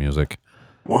devil music.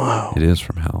 Wow. It is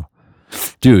from hell.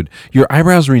 Dude, your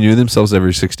eyebrows renew themselves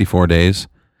every 64 days.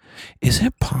 Is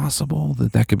it possible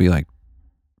that could be like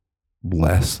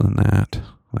less than that?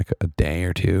 Like a day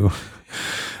or two?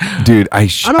 Dude, I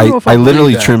don't know if I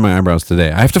literally believe that. trimmed my eyebrows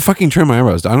today. I have to fucking trim my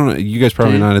eyebrows. I don't know. You guys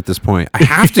probably Dude. not at this point. I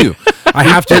have to. I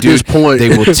have to, At dude. this point. They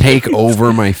will take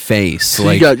over my face. So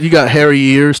like you got hairy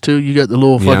ears too. You got the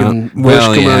little fucking bush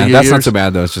well, coming out yeah, of your that's ears. not so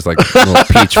bad though. It's just like little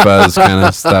peach fuzz kind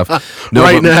of stuff. No,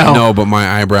 Right but, now. no, but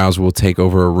my eyebrows will take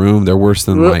over a room. They're worse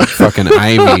than like fucking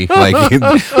ivy. Like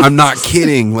I'm not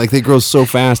kidding. Like they grow so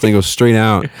fast, they go straight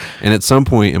out. And at some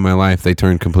point in my life, they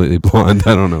turn completely blonde.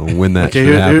 I don't know when that Okay,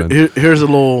 should happen. here's a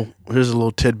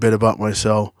little tidbit about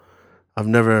myself. I've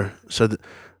never said that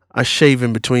I shave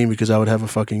in between because I would have a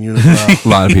fucking unibrow. A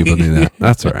lot of people do that.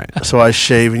 That's all right. So I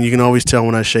shave, and you can always tell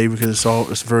when I shave because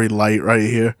it's very light right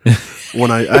here.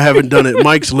 When I haven't done it,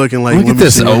 Mike's looking like Look let at me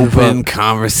this see your open unibrow.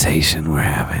 conversation we're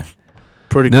having.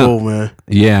 Pretty No. cool, man.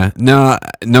 Yeah. No,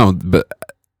 but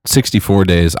 64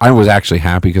 days. I was actually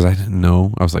happy because I didn't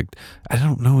know. I was like, I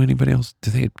don't know anybody else.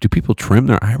 Do people trim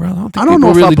their eyebrows? I don't think I don't know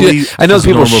people if I really do. believe- I know Some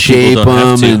people normal people shape don't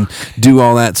have them to. and do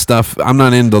all that stuff. I'm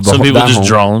not into the Some whole, people that just whole-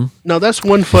 draw them. Now that's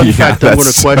one fun Yeah, fact I want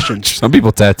that's to question. Some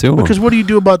people tattoo them. Because what do you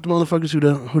do about the motherfuckers who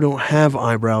don't have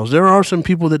eyebrows? There are some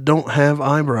people that don't have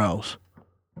eyebrows.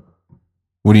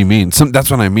 What do you mean?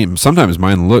 That's what I mean. Sometimes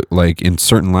mine look like in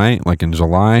certain light, like in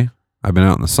July. I've been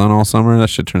out in the sun all summer. That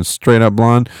shit turns straight up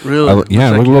blonde. Really? I Looks look a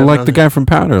you little have like the nothing. guy from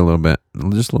Powder, a little bit,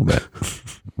 just a little bit,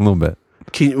 a little bit.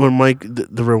 When Mike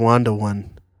the Rwanda one,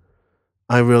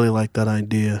 I really like that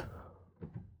idea.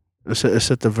 It's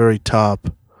at the very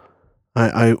top.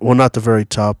 Not the very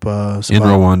top. It's In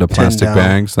about Rwanda, 10 plastic down.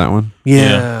 bags. That one.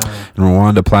 Yeah. In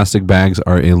Rwanda, plastic bags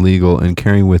are illegal and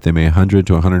carrying with them a $100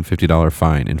 to $150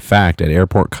 fine. In fact, at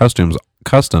airport customs,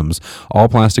 all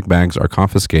plastic bags are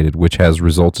confiscated, which has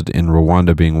resulted in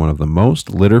Rwanda being one of the most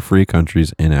litter-free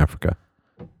countries in Africa.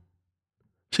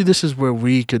 See, this is where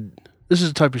this is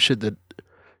the type of shit that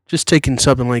just taking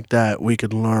something like that we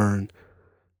could learn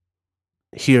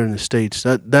here in the States.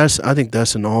 I think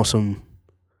that's an awesome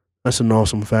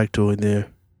factoid there.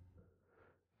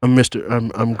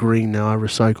 I'm green now. I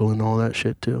recycle and all that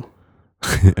shit too.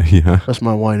 Yeah. That's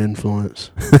my white influence.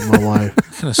 My wife. I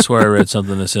kind of swear I read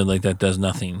something that said like that does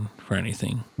nothing for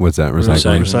anything. What's that?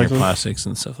 Recycling Recycling? your plastics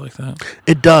and stuff like that.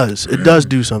 It does. It does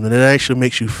do something. It actually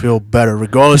makes you feel better,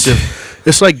 regardless if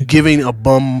it's like giving a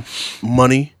bum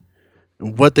money.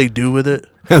 What they do with it.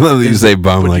 I love that you Is say it-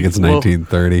 bum but like you- it's well-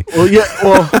 1930. Well,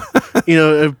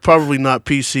 yeah. Probably not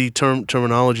PC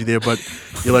terminology there, but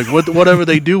you're like, whatever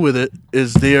they do with it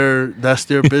is that's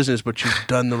their business. But you've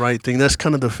done the right thing. That's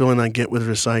kind of the feeling I get with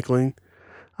recycling.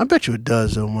 I bet you it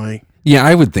does, though, Mike. Yeah,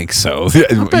 I would think so.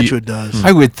 I bet you it does.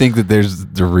 I would think that there's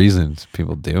the reasons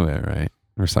people do it, right?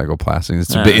 Recycle plastic.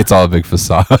 Yeah. It's all a big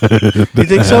facade. You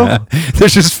think so? They're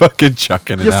just fucking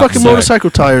chucking it Your out. fucking motorcycle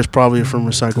tires probably are from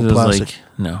recycled It was plastic. like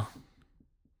no.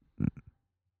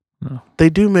 They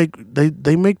do make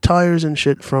they make tires and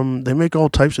shit from. They make all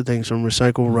types of things from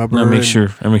recycled rubber. I make and-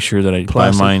 sure that I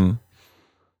plastic. buy mine.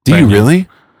 Do you Right now. really?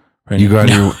 Right You now. got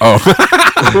your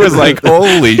I was like,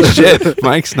 holy shit,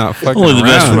 Mike's not fucking Only the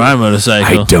best for around. my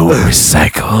motorcycle. I don't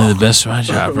recycle. Only the best for my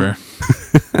chopper.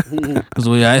 Because the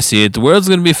way I see it, the world's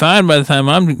gonna be fine by the time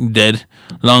I'm dead,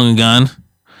 long and gone.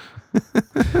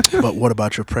 But what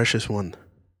about your precious one?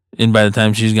 And by the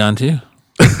time she's gone too.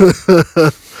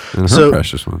 And her So-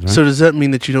 precious ones, right? So does that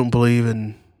mean that you don't believe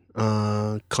in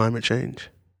climate change?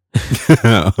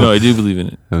 No, I do believe in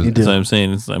it. That was- You do. So I'm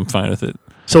saying I'm fine with it.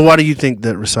 So why do you think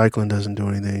that recycling doesn't do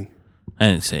anything? I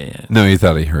didn't say it. No, you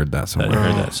thought he heard that I somewhere.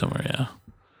 heard that somewhere, yeah.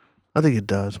 I think it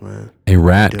does, man. A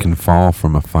rat Yeah. can fall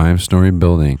from a 5-story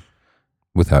building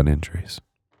without injuries.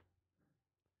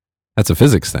 That's a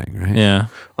physics thing, right? Yeah.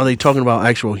 Are they talking about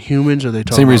actual humans or are they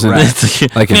talking Same about reason-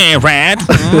 rats? Like hey, rat.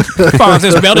 Fall out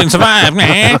this building, survive,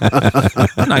 man.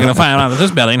 I'm not going to fly out of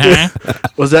this building, huh?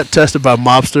 Was that tested by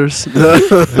mobsters?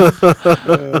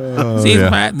 See, yeah.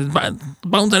 my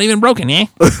bones aren't even broken, yeah?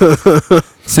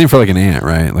 Same for like an ant,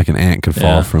 right? Like an ant could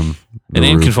fall Yeah. from the And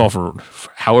it roof. can fall for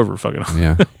however fucking.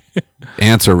 Yeah.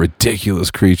 Ants are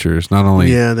ridiculous creatures. Not only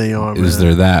Yeah, they are. is man.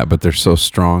 there that, but they're so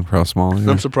strong for how small they are.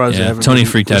 I'm surprised they Yeah, haven't. Tony been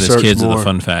freaked out his researched kids with more. the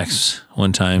fun facts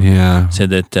one time. Yeah. Said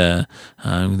that there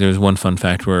was one fun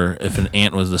fact where if an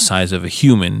ant was the size of a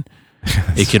human,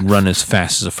 it could run as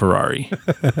fast as a Ferrari.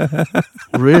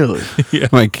 Really?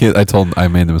 My kid, I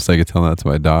made the mistake of telling that to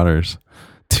my daughters.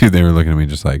 Dude, they were looking at me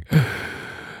just like,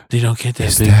 They don't get that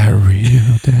is big. that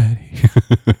real, Daddy?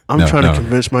 I'm No, trying no. to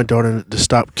convince my daughter to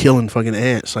stop killing fucking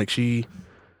ants. Like she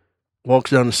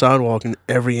walks down the sidewalk and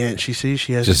every ant she sees,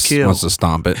 she has Just to kill. wants to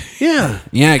stomp it. Yeah.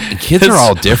 Yeah, kids are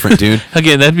all different, dude.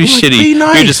 Again, that'd be Like, shitty. be You're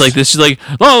nice. just like this. She's like,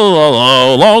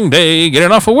 oh, long day,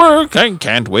 getting off of work. I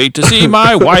can't wait to see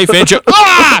my wife and you.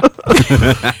 Ah!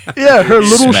 Yeah, her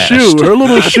little Smashed. shoe. Her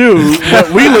little shoe.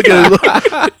 But we look at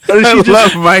it. And I she just,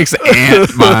 love Mike's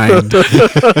ant mind.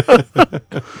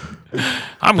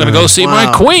 I'm gonna go see my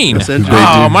Wow. queen. That's Oh,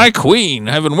 interesting. my queen!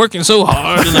 I've been working so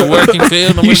hard in the working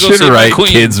field. I'm You gonna go should see my write queen.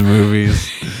 kids movies.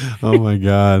 Oh my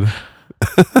god.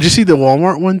 did you see the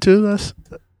Walmart one too?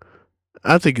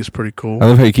 I think it's pretty cool. I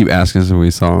love how you keep asking us if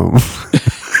we saw him.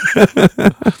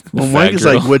 Well, Fat Mike is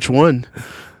girl. like, which one?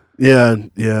 Yeah.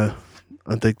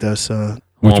 I think that's Which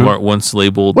Walmart one? once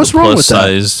labeled What's the wrong with plus that?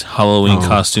 size Halloween Oh.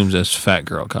 costumes as fat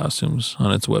girl costumes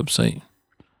on its website.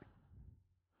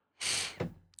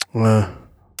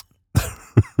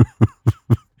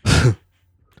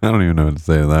 I don't even know what to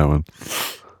say to that one.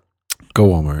 Go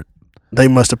Walmart. they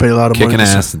must have paid a lot of Kicking money.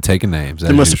 ass and taking names. They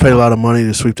as must have paid a usual. lot of money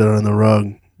to sweep that under the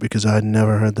rug because I had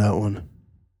never heard that one.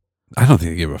 I don't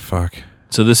think they give a fuck.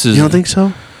 So this is. You don't think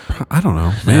so? I don't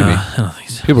know. Maybe. Nah, I don't think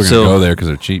so. People are going to So, go there because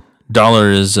they're cheap.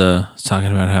 Dollar is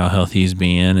talking about how healthy he's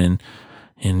being and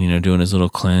doing his little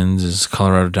cleanse, his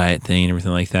Colorado diet thing and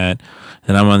everything like that.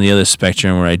 And I'm on the other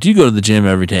spectrum where I do go to the gym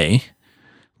every day,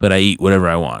 but I eat whatever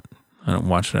I want. I don't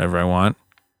watch whatever I want.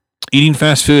 Eating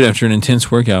fast food after an intense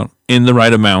workout in the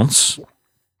right amounts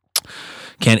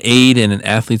can aid in an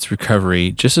athlete's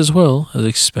recovery just as well as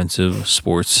expensive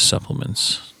sports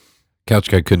supplements. Couch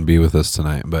Guy couldn't be with us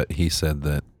tonight, but he said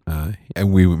that,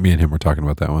 and me and him were talking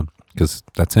about that one because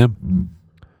that's him.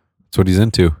 That's what he's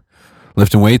into.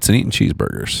 Lifting weights and eating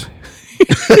cheeseburgers.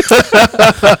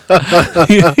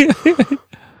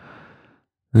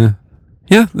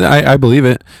 Yeah, I believe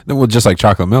it. Well, just like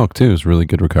chocolate milk too is a really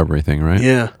good recovery thing, right?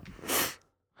 Yeah.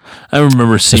 I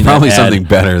remember seeing There's probably that ad. something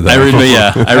better though. I remember,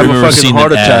 yeah, I Have a remember fucking seeing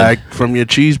heart that ad. attack from your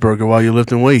cheeseburger while you're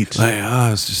lifting weights. Like,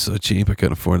 it's just so cheap. I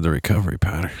couldn't afford the recovery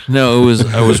powder. No, it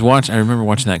was. I was watching. I remember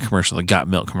watching that commercial, the Got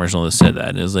Milk commercial that said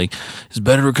that. It was like, it's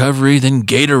better recovery than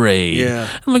Gatorade. Yeah.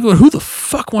 I'm like, well, who the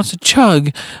fuck wants to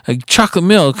chug a chocolate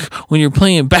milk when you're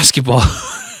playing basketball?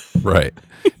 Right.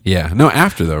 Yeah. No,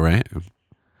 after though, right?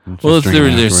 Well, if Just there were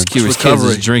drinking there's afterwards. kids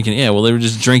recovery. just drinking, yeah. Well, they were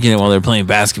just drinking it while they were playing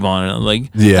basketball, and I'm like,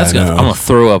 Yeah, that's gonna, no. I'm gonna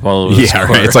throw up all over this Yeah,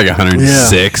 court. right. It's like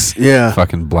 106. Yeah.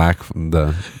 Fucking black.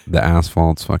 The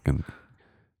asphalt's fucking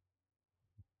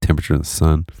temperature of the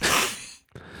sun.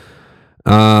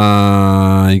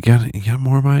 You got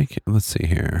more, Mike? Let's see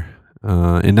here.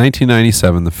 In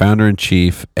 1997, the founder and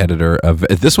chief editor of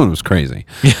this one was crazy.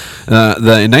 In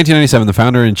 1997, the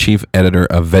founder and chief editor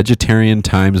of Vegetarian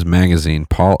Times magazine,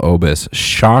 Paul Obis,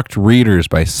 shocked readers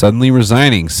by suddenly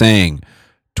resigning, saying,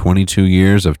 "22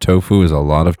 years of tofu is a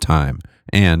lot of time,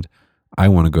 and I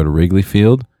want to go to Wrigley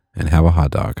Field and have a hot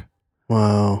dog."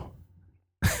 Wow.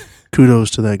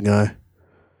 Kudos to that guy.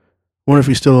 Wonder if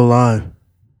he's still alive.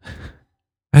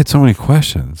 I had so many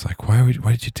questions. Like, why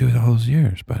did you do it all those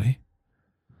years, buddy?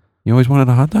 You always wanted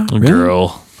a hot dog? Really?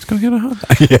 Girl, Let's go get a hot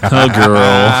dog. Yeah. oh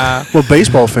girl. Well,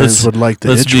 baseball fans Let's- would like the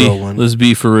Let's be Ichiro one. let's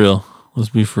be for real. Let's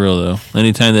be for real though.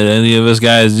 Anytime that any of us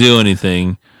guys do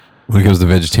anything, When it comes to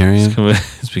vegetarian,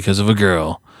 it's because of a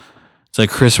girl. It's like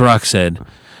Chris Rock said,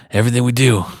 everything we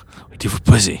do for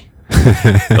pussy.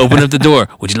 Open up the door.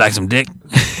 Would you like some dick?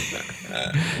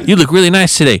 You look really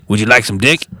nice today. Would you like some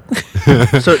dick?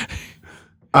 So,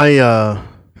 I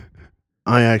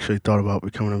I actually thought about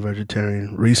becoming a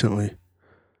vegetarian recently,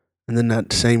 and then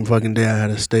that same fucking day I had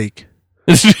a steak.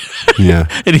 Yeah.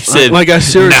 And he said, Like I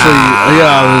seriously, "Nah."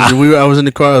 yeah, I was in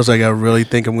the car. I was like, I really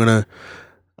think I'm gonna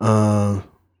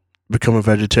become a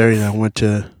vegetarian.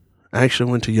 I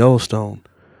actually went to Yellowstone,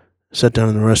 sat down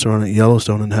in the restaurant at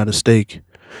Yellowstone and had a steak.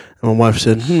 And my wife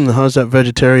said, how's that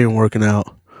vegetarian working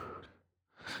out?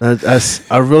 I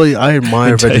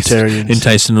admire vegetarians. And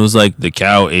Tyson was like, the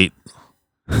cow ate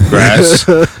grass.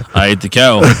 I ate the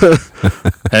cow.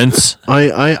 Hence,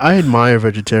 I admire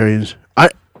vegetarians.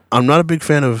 I'm not a big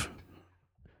fan of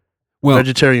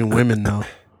vegetarian women, though.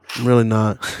 I'm really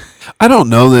not. I don't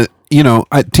know that,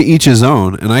 to each his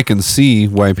own, and I can see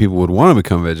why people would want to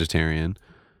become vegetarian.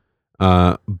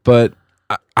 But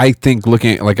I think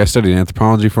I studied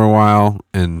anthropology for a while,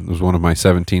 and it was one of my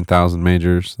 17,000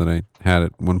 majors that I had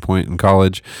at one point in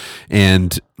college.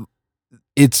 And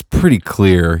it's pretty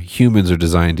clear humans are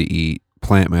designed to eat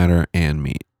plant matter and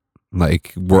meat.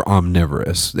 Like, we're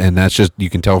omnivorous, and that's just, you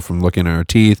can tell from looking at our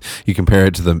teeth. You compare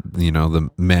it to the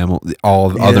mammal, all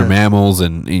the other mammals,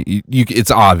 and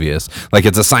it's obvious. Like,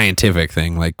 it's a scientific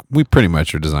thing. Like, we pretty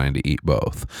much are designed to eat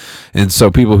both. And so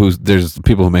there's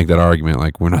people who make that argument,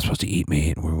 like, we're not supposed to eat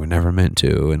meat, we're never meant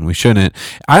to, and we shouldn't.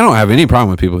 I don't have any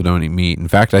problem with people who don't eat meat. In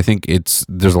fact, I think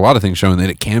there's a lot of things showing that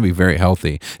it can be very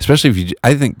healthy, especially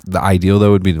I think the ideal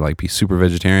though would be to be super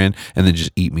vegetarian and then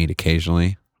just eat meat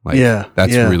occasionally.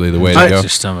 That's really the way to go. your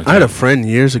stomach I had a up. friend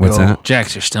years ago. What's that?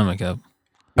 Jacks your stomach up.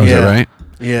 Oh, is that right?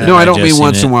 Yeah. No, I don't mean Digesting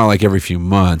once in it. a while, like every few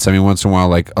months. I mean once in a while,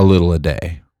 like a little a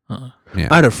day. Yeah.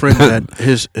 I had a friend that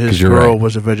his 'Cause you're girl right.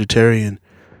 was a vegetarian,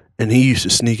 and he used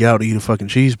to sneak out to eat a fucking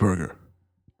cheeseburger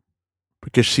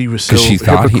because she was so Because she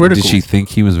thought hypocritical. did she think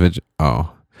he was veg?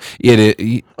 Oh,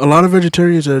 a A lot of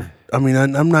vegetarians are. I mean,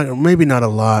 I'm not. Maybe not a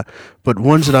lot, but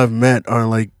ones that I've met are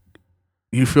like,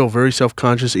 you feel very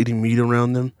self-conscious eating meat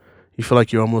around them. You feel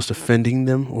like you're almost offending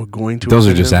them or going to. Those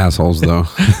are offend just them. assholes, though.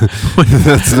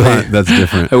 That's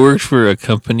different. I worked for a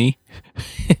company,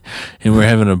 and we're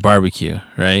having a barbecue,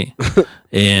 right?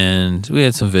 And we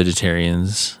had some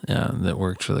vegetarians that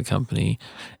worked for the company,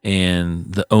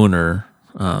 and the owner,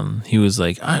 he was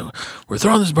like, "We're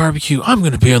throwing this barbecue. I'm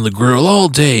going to be on the grill all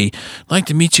day. I'd like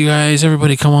to meet you guys.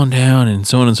 Everybody, come on down," and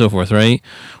so on and so forth, right?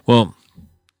 Well,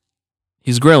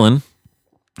 he's grilling.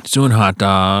 He's doing hot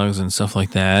dogs and stuff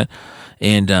like that.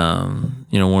 And,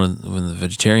 when the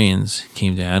vegetarians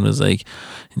came down, it was like,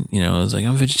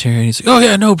 I'm vegetarian. He's like, "Oh,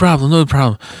 yeah, no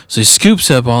problem. So he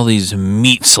scoops up all these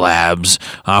meat slabs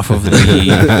off of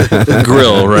the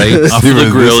grill, right? Off See of the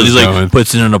where grill. this He's is like, going.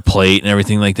 puts it on a plate and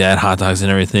everything like that, hot dogs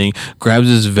and everything, grabs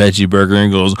his veggie burger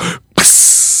and goes,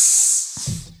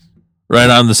 right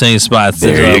on the same spot.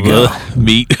 There you go.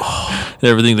 Meat and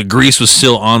everything. The grease was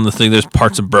still on the thing. There's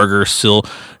parts of burger still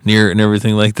near it and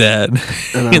everything like that.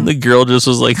 And the girl just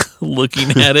was like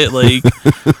looking at it like,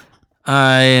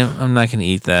 I'm not going to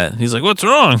eat that. And he's like, "What's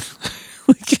wrong?"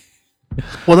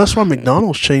 Well, that's why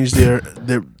McDonald's changed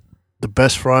the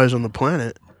best fries on the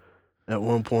planet. At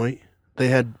one point, they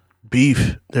had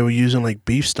beef. They were using like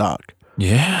beef stock,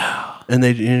 Yeah. and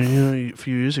they a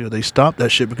few years ago they stopped that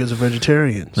shit because of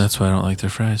vegetarians. That's why I don't like their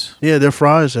fries. Yeah, their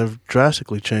fries have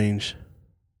drastically changed.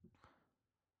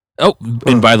 Oh,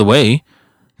 and by the way,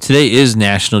 today is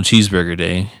National Cheeseburger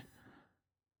Day.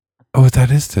 Oh,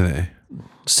 that is today.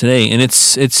 It's today, and it's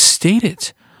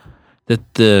stated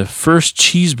that the first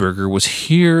cheeseburger was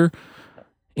here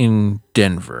in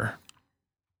Denver.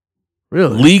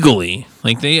 Really? Legally,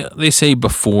 like they say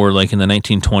before, like in the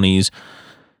 1920s,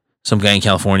 some guy in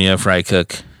California, fry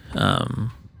cook,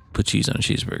 put cheese on a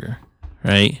cheeseburger,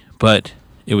 right? But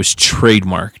it was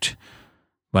trademarked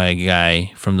by a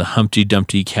guy from the Humpty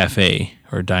Dumpty Cafe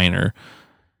or Diner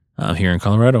here in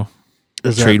Colorado.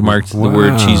 Trademarked the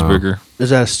word Wow. cheeseburger. Is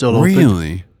that still open?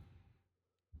 Really?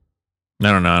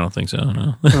 I don't know. I don't think so.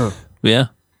 No. Huh. Yeah.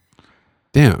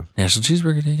 Damn. National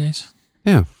Cheeseburger Day, guys.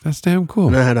 Yeah, that's damn cool.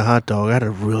 And I had a hot dog. I had a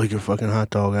really good fucking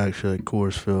hot dog actually at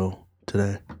Coorsville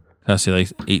today. Cost you like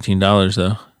 $18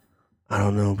 though. I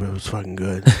don't know, but it was fucking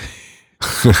good.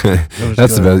 That's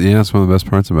the good. best. Yeah, that's one of the best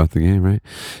parts about the game, right?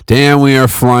 Damn, we are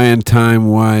flying time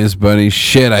wise, buddy.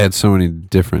 Shit, I had so many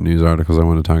different news articles I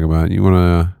want to talk about. You want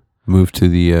to move to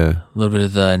the A little bit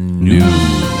of the news.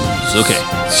 Okay,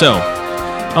 so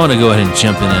I want to go ahead and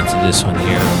jump into this one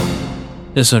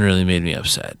here. This one really made me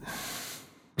upset.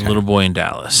 A little boy in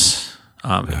Dallas.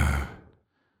 You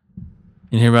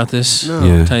hear about this, No.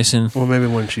 Yeah. Tyson? Well, maybe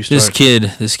when she starts.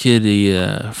 This kid,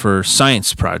 he, for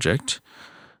science project,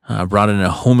 brought in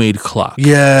a homemade clock.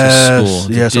 Yes, to school,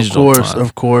 the yes, of digital course, clock.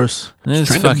 of course. And this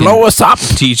trying to fucking blow us up.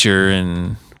 teacher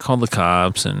and called the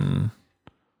cops and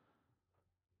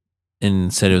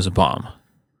and said it was a bomb.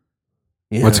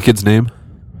 Yeah. What's the kid's name?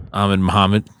 Ahmed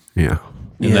Muhammad, Yeah.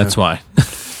 and Yeah. that's why.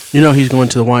 You know he's going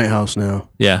to the White House now,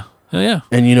 Yeah. Oh, yeah.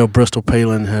 and you know Bristol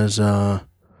Palin has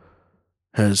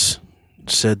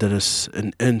said that it's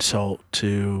an insult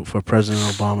for President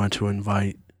Obama to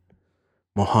invite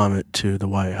Muhammad to the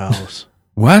White House.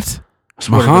 What? I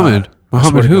swear to Muhammad? God. I swear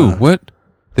Muhammad to who? God. What?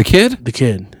 The kid? The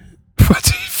kid. What's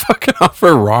he fucking off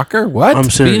a rocker? What? I'm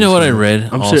But serious. you know what I man. read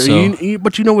I'm also? serious.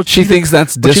 But you know what? she thinks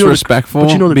that's but you know the- disrespectful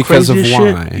But you know the because of craziest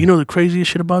why? shit? You know the craziest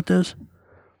shit about this?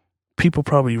 People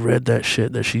probably read that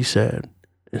shit that she said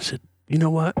and said, you know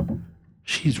what?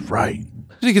 She's right.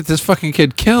 How did he get this fucking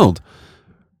kid killed?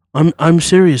 I'm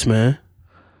serious, man.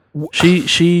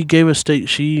 She gave a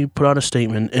she put out a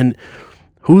statement, and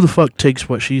who the fuck takes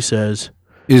what she says?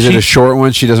 Is it a short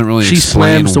one? She doesn't really She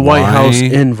explain slams the why. White House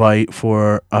invite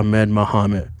for Ahmed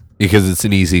Muhammad. Because it's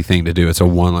an easy thing to do. It's a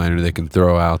one-liner they can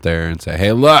throw out there and say,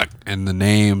 hey, look, and the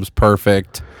name's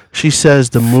perfect. She says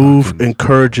the move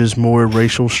encourages more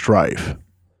racial strife.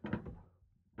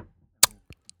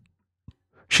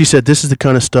 She said this is the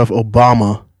kind of stuff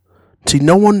Obama. See,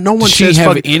 no one Does she says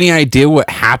have fuck, any idea what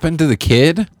happened to the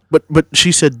kid? but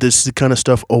she said this is the kind of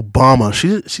stuff Obama. She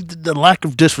the lack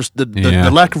of Yeah.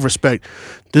 the lack of respect.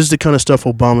 This is the kind of stuff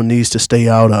Obama needs to stay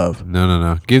out of.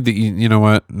 No. Give the, you know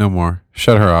what? No more.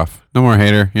 Shut her off. No more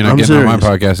hater. You're not I'm getting on my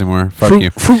serious. podcast anymore. Fuck you.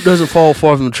 Fruit doesn't fall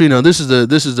far from the tree. Now this is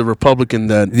the Republican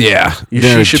that Yeah. she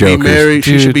they're should jokers. be married.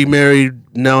 She Dude, should be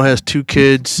married. Now has 2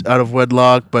 kids out of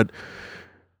wedlock, but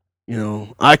you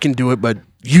know I can do it, but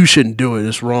you shouldn't do it.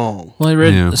 It's wrong. Well, I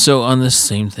read Yeah. so on this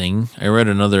same thing. I read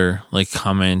another like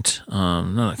comment,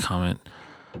 not a comment,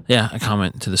 a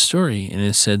comment to the story, and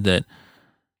it said that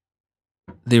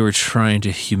they were trying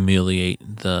to humiliate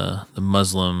the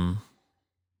Muslim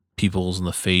peoples and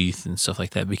the faith and stuff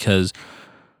like that because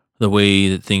the way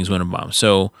that things went a bomb.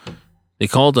 So they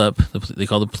called the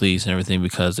police and everything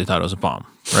because they thought it was a bomb,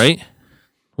 right?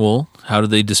 Well, how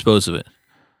did they dispose of it?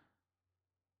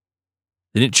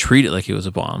 They didn't treat it like it was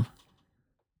a bomb.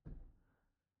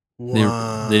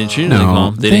 They didn't treat it like a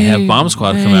bomb. They didn't have bomb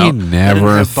squad come out. Never They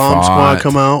didn't have bomb squad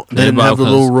come out. They didn't have the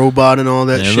little robot and all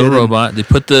that They shit. had a and- robot. They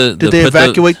put the. Did they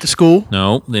evacuate the school?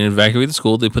 No, they didn't evacuate the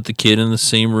school. They put the kid in the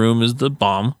same room as the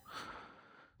bomb,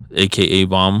 aka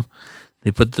bomb.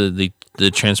 They put they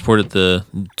transported the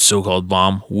so-called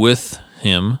bomb with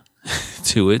him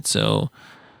to it. So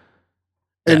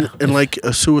And Yeah. and like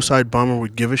a suicide bomber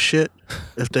would give a shit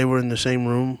if they were in the same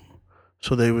room.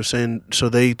 So they were saying. So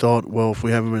they thought, well, if we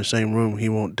have him in the same room, he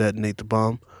won't detonate the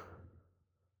bomb.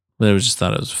 but I just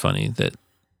thought it was funny that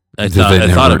I They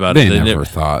thought about they it. They They never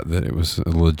thought that it was a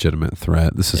legitimate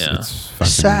threat. This is Yeah. it's fucking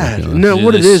It's sad. ridiculous. No, It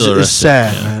what it is is, still it's arrested,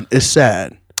 sad, yeah. man. It's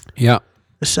sad. Yeah,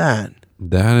 It's sad.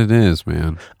 that it is,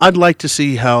 man. I'd like to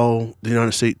see how the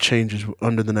United States changes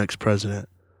under the next president.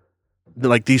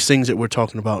 Like these things that we're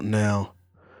talking about now,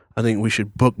 I think we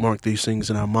should bookmark these things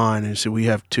in our mind and say we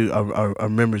have our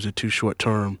memories are too short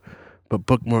term, but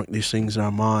bookmark these things in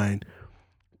our mind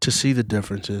to see the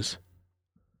differences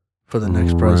for the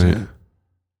next Right. president.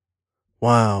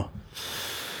 Wow.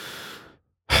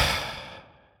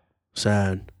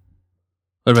 Sad.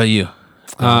 What about you?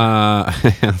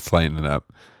 Let's lighten it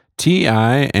up.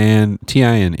 T.I. and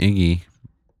Iggy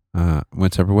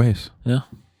went separate ways. I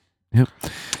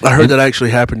heard that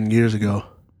actually happened years ago.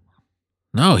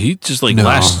 No, he just like No.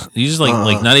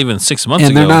 like not even 6 months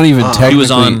And ago. they're not even Uh-uh.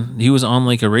 technically he was on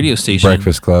like a radio station.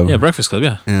 Breakfast Club. Yeah, Breakfast Club.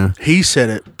 Yeah. Yeah. He said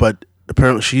it, but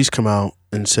apparently she's come out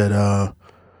and said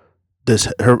this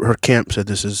her camp said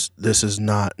this is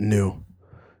not new.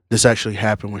 This actually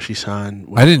happened when she signed.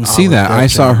 with I didn't see Olive that. I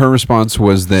Def saw Jam. her response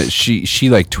was that she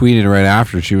like tweeted right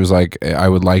after. She was like, I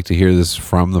would like to hear this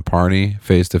from the party,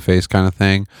 face to face kind of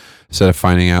thing, instead of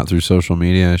finding out through social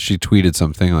media. She tweeted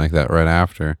something like that right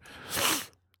after.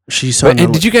 She But, signed.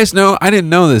 and did you guys know? I didn't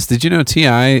know this. Did you know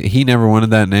T.I. he never wanted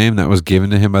that name that was given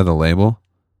to him by the label?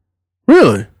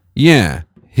 Really? Yeah,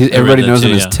 read everybody that knows too,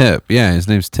 him as yeah. Tip. Yeah, his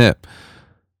name's Tip.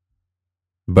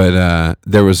 But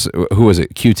there was who was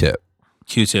it? Q-Tip.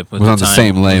 Q-Tip Was on the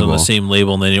same was on label. the same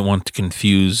label, and they didn't want to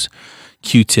confuse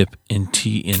Q-Tip and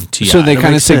T. So they That kind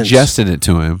of makes sense. suggested it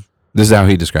to him. This is how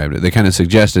he described it. They kind of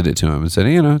suggested it to him and said,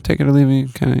 take it or leave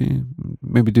it, kind of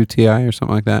maybe do T.I. or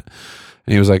something like that.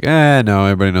 And he was like, no,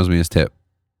 everybody knows me as Tip.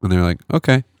 And they were like,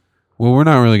 okay, well, we're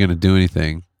not really going to do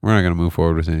anything. We're not going to move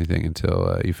forward with anything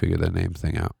until you figure that name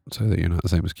thing out so that you're not the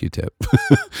same as Q-Tip.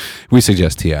 We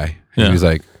suggest T.I. And Yeah. he was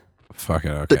like, fuck it,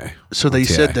 okay. So they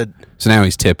T.I. said that So now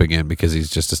he's Tip again because he's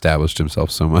just established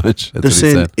himself so much. That's they're what he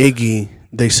saying said. Iggy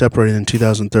they separated in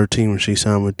 2013 when she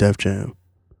signed with Def Jam,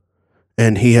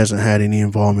 and he hasn't had any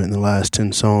involvement in the last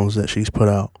 10 songs that she's put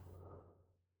out.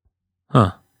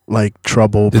 Huh. like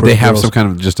trouble. Did they have some kind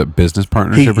of just a business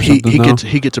partnership or something?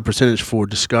 He gets a percentage for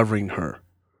discovering her.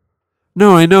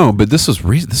 No, I know, but this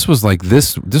was like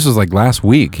last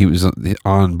week. He was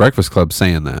on Breakfast Club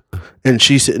saying that. And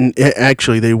she said, and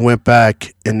actually, they went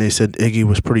back and they said Iggy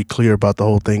was pretty clear about the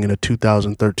whole thing in a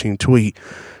 2013 tweet,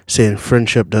 saying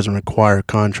friendship doesn't require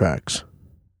contracts.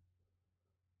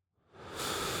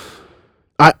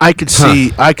 I could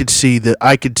see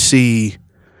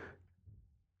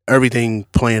everything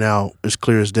playing out as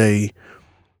clear as day.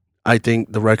 I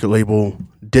think the record label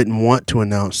didn't want to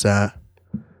announce that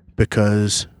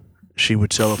because she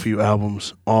would sell a few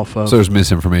albums off of. So there's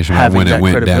misinformation about having when it that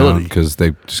went down credibility. because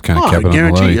they just kind of Oh, kept I it on the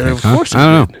low. guarantee you you, think, of huh? course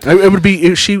I don't know. it would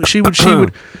be she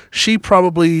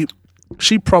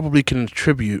probably can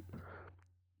attribute,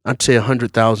 I'd say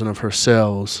 100,000 of her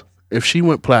sales. If she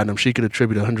went platinum, she could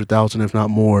attribute 100,000, if not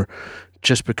more,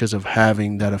 just because of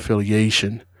having that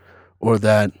affiliation or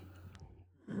that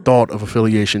thought of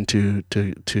affiliation to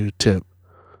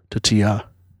T.I.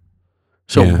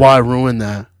 So Yeah. why ruin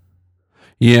that?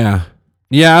 Yeah,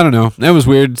 I don't know. That was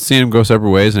weird seeing him go separate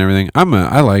ways and everything.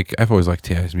 I've always liked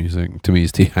T.I.'s music. To me,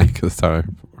 he's T.I. because that's how I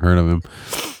heard of him.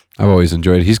 I've always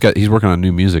enjoyed it. He's working on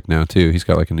new music now too. He's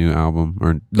got like a new album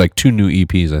or like 2 new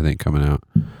EPs I think coming out,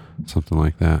 something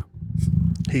like that.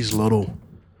 He's little.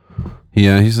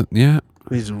 Yeah, he's a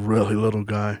really little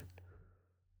guy.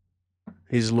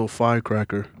 He's a little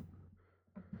firecracker.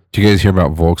 Did you guys hear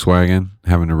about Volkswagen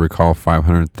having to recall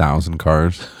 500,000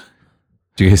 cars?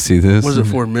 Did you guys see this? Was it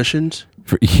for emissions?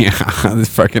 Yeah, this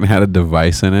fucking had a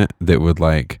device in it that would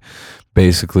like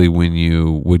basically when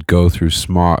you would go through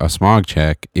a smog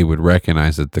check, it would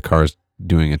recognize that the car's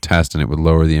doing a test and it would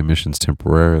lower the emissions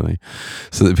temporarily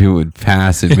so that people would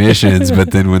pass emissions,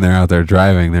 but then when they're out there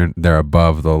driving, they're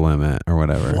above the limit or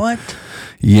whatever. What?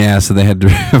 Yeah, so they had to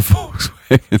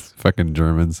Volkswagen, fucking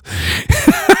Germans.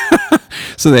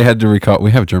 So they had to recall.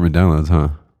 We have German downloads, huh?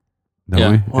 Don't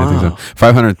Yeah. we? I think so. Wow.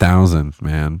 500,000,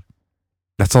 man.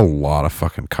 That's a lot of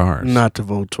fucking cars. Not to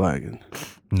Volkswagen.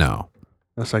 No.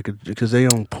 That's like because they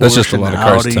own Porsche. That's just a lot of and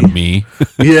cars Audi. to me.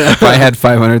 Yeah. If I had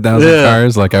 500,000 Yeah.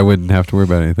 cars, like I wouldn't have to worry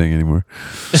about anything anymore.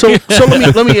 So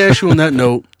let me ask you on that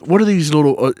note. What are these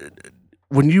little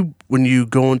when you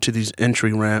go into these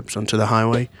entry ramps onto the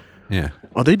highway? Yeah.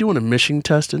 Are they doing emission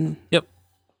testing? Yep.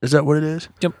 Is that what it is?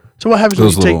 Yep. So what happens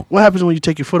Those when you little- what happens when you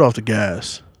take your foot off the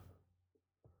gas?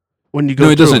 When you go No,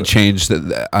 it through doesn't change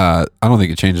the. I don't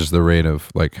think it changes the rate of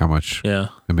like how much Yeah.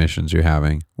 emissions you're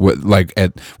having. Like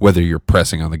at whether you're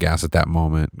pressing on the gas at that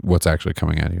moment, what's actually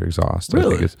coming out of your exhaust.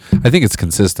 Really? I think it's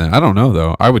consistent. I don't know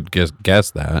though. I would guess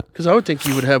that, Because I would think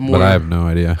you would have more but I have no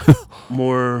idea.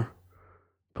 more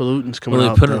pollutants coming Well,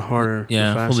 they out put the it- harder. the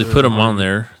Yeah. Well, faster, they put the them on harder.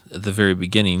 there at the very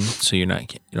beginning, so you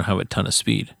don't have a ton of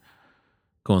speed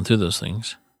going through those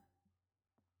things.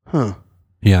 Huh.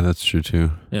 Yeah, that's true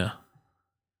too. Yeah.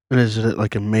 And is it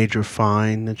like a major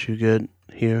fine that you get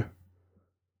here?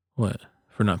 What?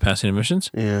 For not passing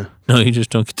emissions? Yeah. No, you just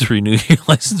don't get to renew your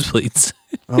license plates.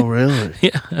 Oh, really?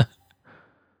 Yeah.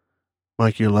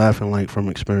 Mike, you're laughing like from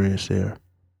experience there.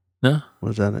 No.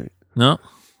 Was that it? No.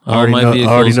 I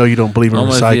already know you don't believe in all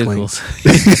my recycling. vehicles.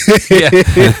 Yeah.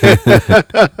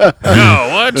 No,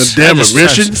 what? Damn I just-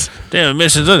 emissions. Damn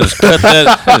emissions. I just cut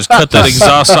that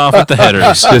exhaust off at the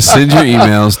headers. Just send your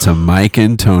emails to Mike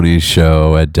and Tony's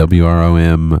show at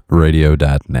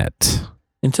WROMradio.net.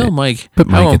 And tell Mike Put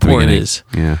Mike how at the important it beginning. is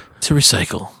Yeah. to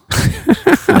recycle.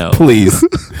 No. Please.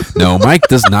 No, Mike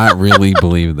does not really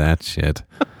believe that shit.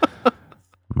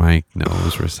 Mike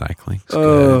knows recycling's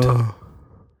good.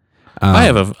 I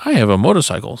have a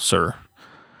motorcycle, sir.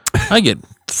 I get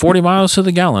 40 miles to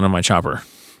the gallon on my chopper.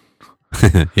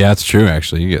 Yeah, it's true.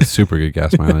 Actually, you get super good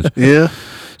gas mileage. Yeah.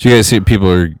 Do you guys see people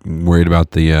are worried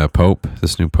about the Pope,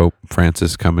 this new Pope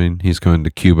Francis coming? He's going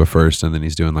to Cuba first, and then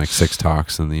he's doing like 6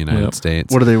 talks in the United Yep.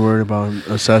 States. What are they worried about?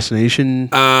 Assassination?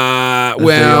 As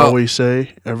they always say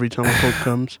every time a pope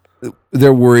comes.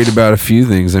 They're worried about a few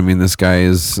things. I mean, this guy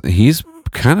he's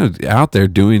kind of out there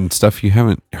doing stuff you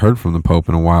haven't heard from the Pope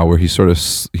in a while, where he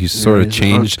changed. It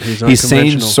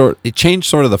changed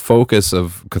sort of the focus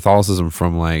of Catholicism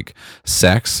from like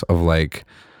sex, of like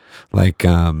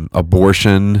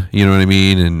abortion, you know what I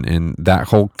mean, and that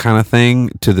whole kind of thing,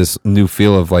 to this new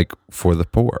feel of like for the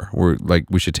poor. We're like,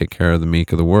 we should take care of the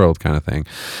meek of the world kind of thing.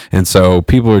 And so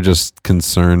people are just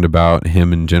concerned about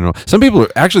him in general.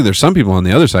 There's some people on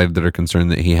the other side that are concerned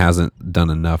that he hasn't done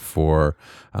enough for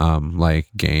like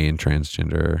gay and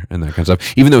transgender and that kind of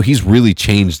stuff, even though he's really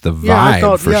changed the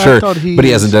vibe for sure, but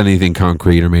he hasn't done anything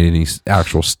concrete or made any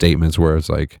actual statements where it's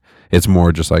like It's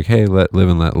more just like, hey, live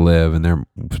and let live. And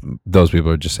those people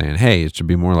are just saying, hey, it should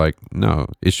be more like, no,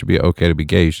 it should be okay to be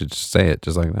gay. You should just say it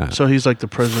just like that. So he's like the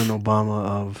President Obama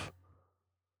of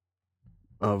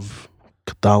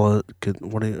Catholic.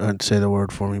 What do you? I'd say the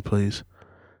word for me, please.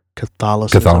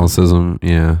 Catholicism,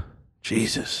 yeah.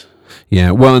 Jesus.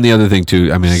 Yeah, well, and the other thing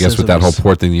too, I mean, I guess with that whole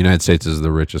port thing, the United States is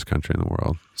the richest country in the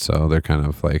world, so they're kind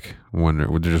of like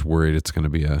they're just worried it's going to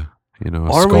be a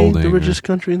Are scolding. we the richest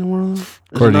country in the world? Is it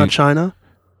According- not China?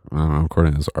 I don't know,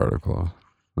 according to this article,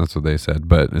 that's what they said,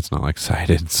 but it's not like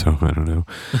cited, so I don't know.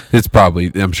 It's probably,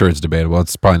 I'm sure it's debatable.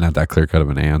 It's probably not that clear cut of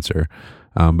an answer,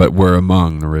 but we're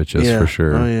among the richest for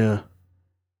sure. Oh yeah.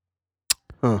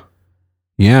 Huh.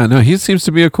 Yeah, no, he seems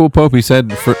to be a cool pope. He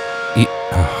said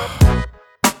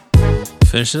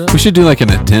Finish it up. we should do like an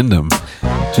addendum,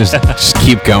 just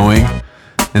keep going,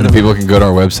 and the people can go to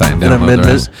our website and An download the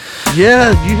amendment. rest.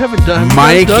 Yeah, you haven't done.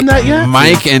 Have you guys done that yet?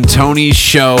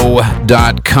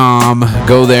 MikeandTonyShow.com.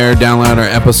 Go there, download our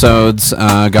episodes.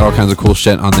 Got all kinds of cool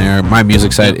shit on there. My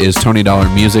music site is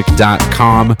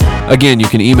TonyDollarMusic.com. Again, you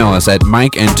can email us at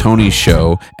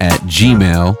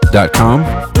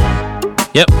MikeandTonyShow@gmail.com.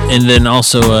 Yep. And then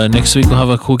also next week we'll have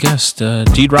a cool guest,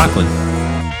 Deed Rockland.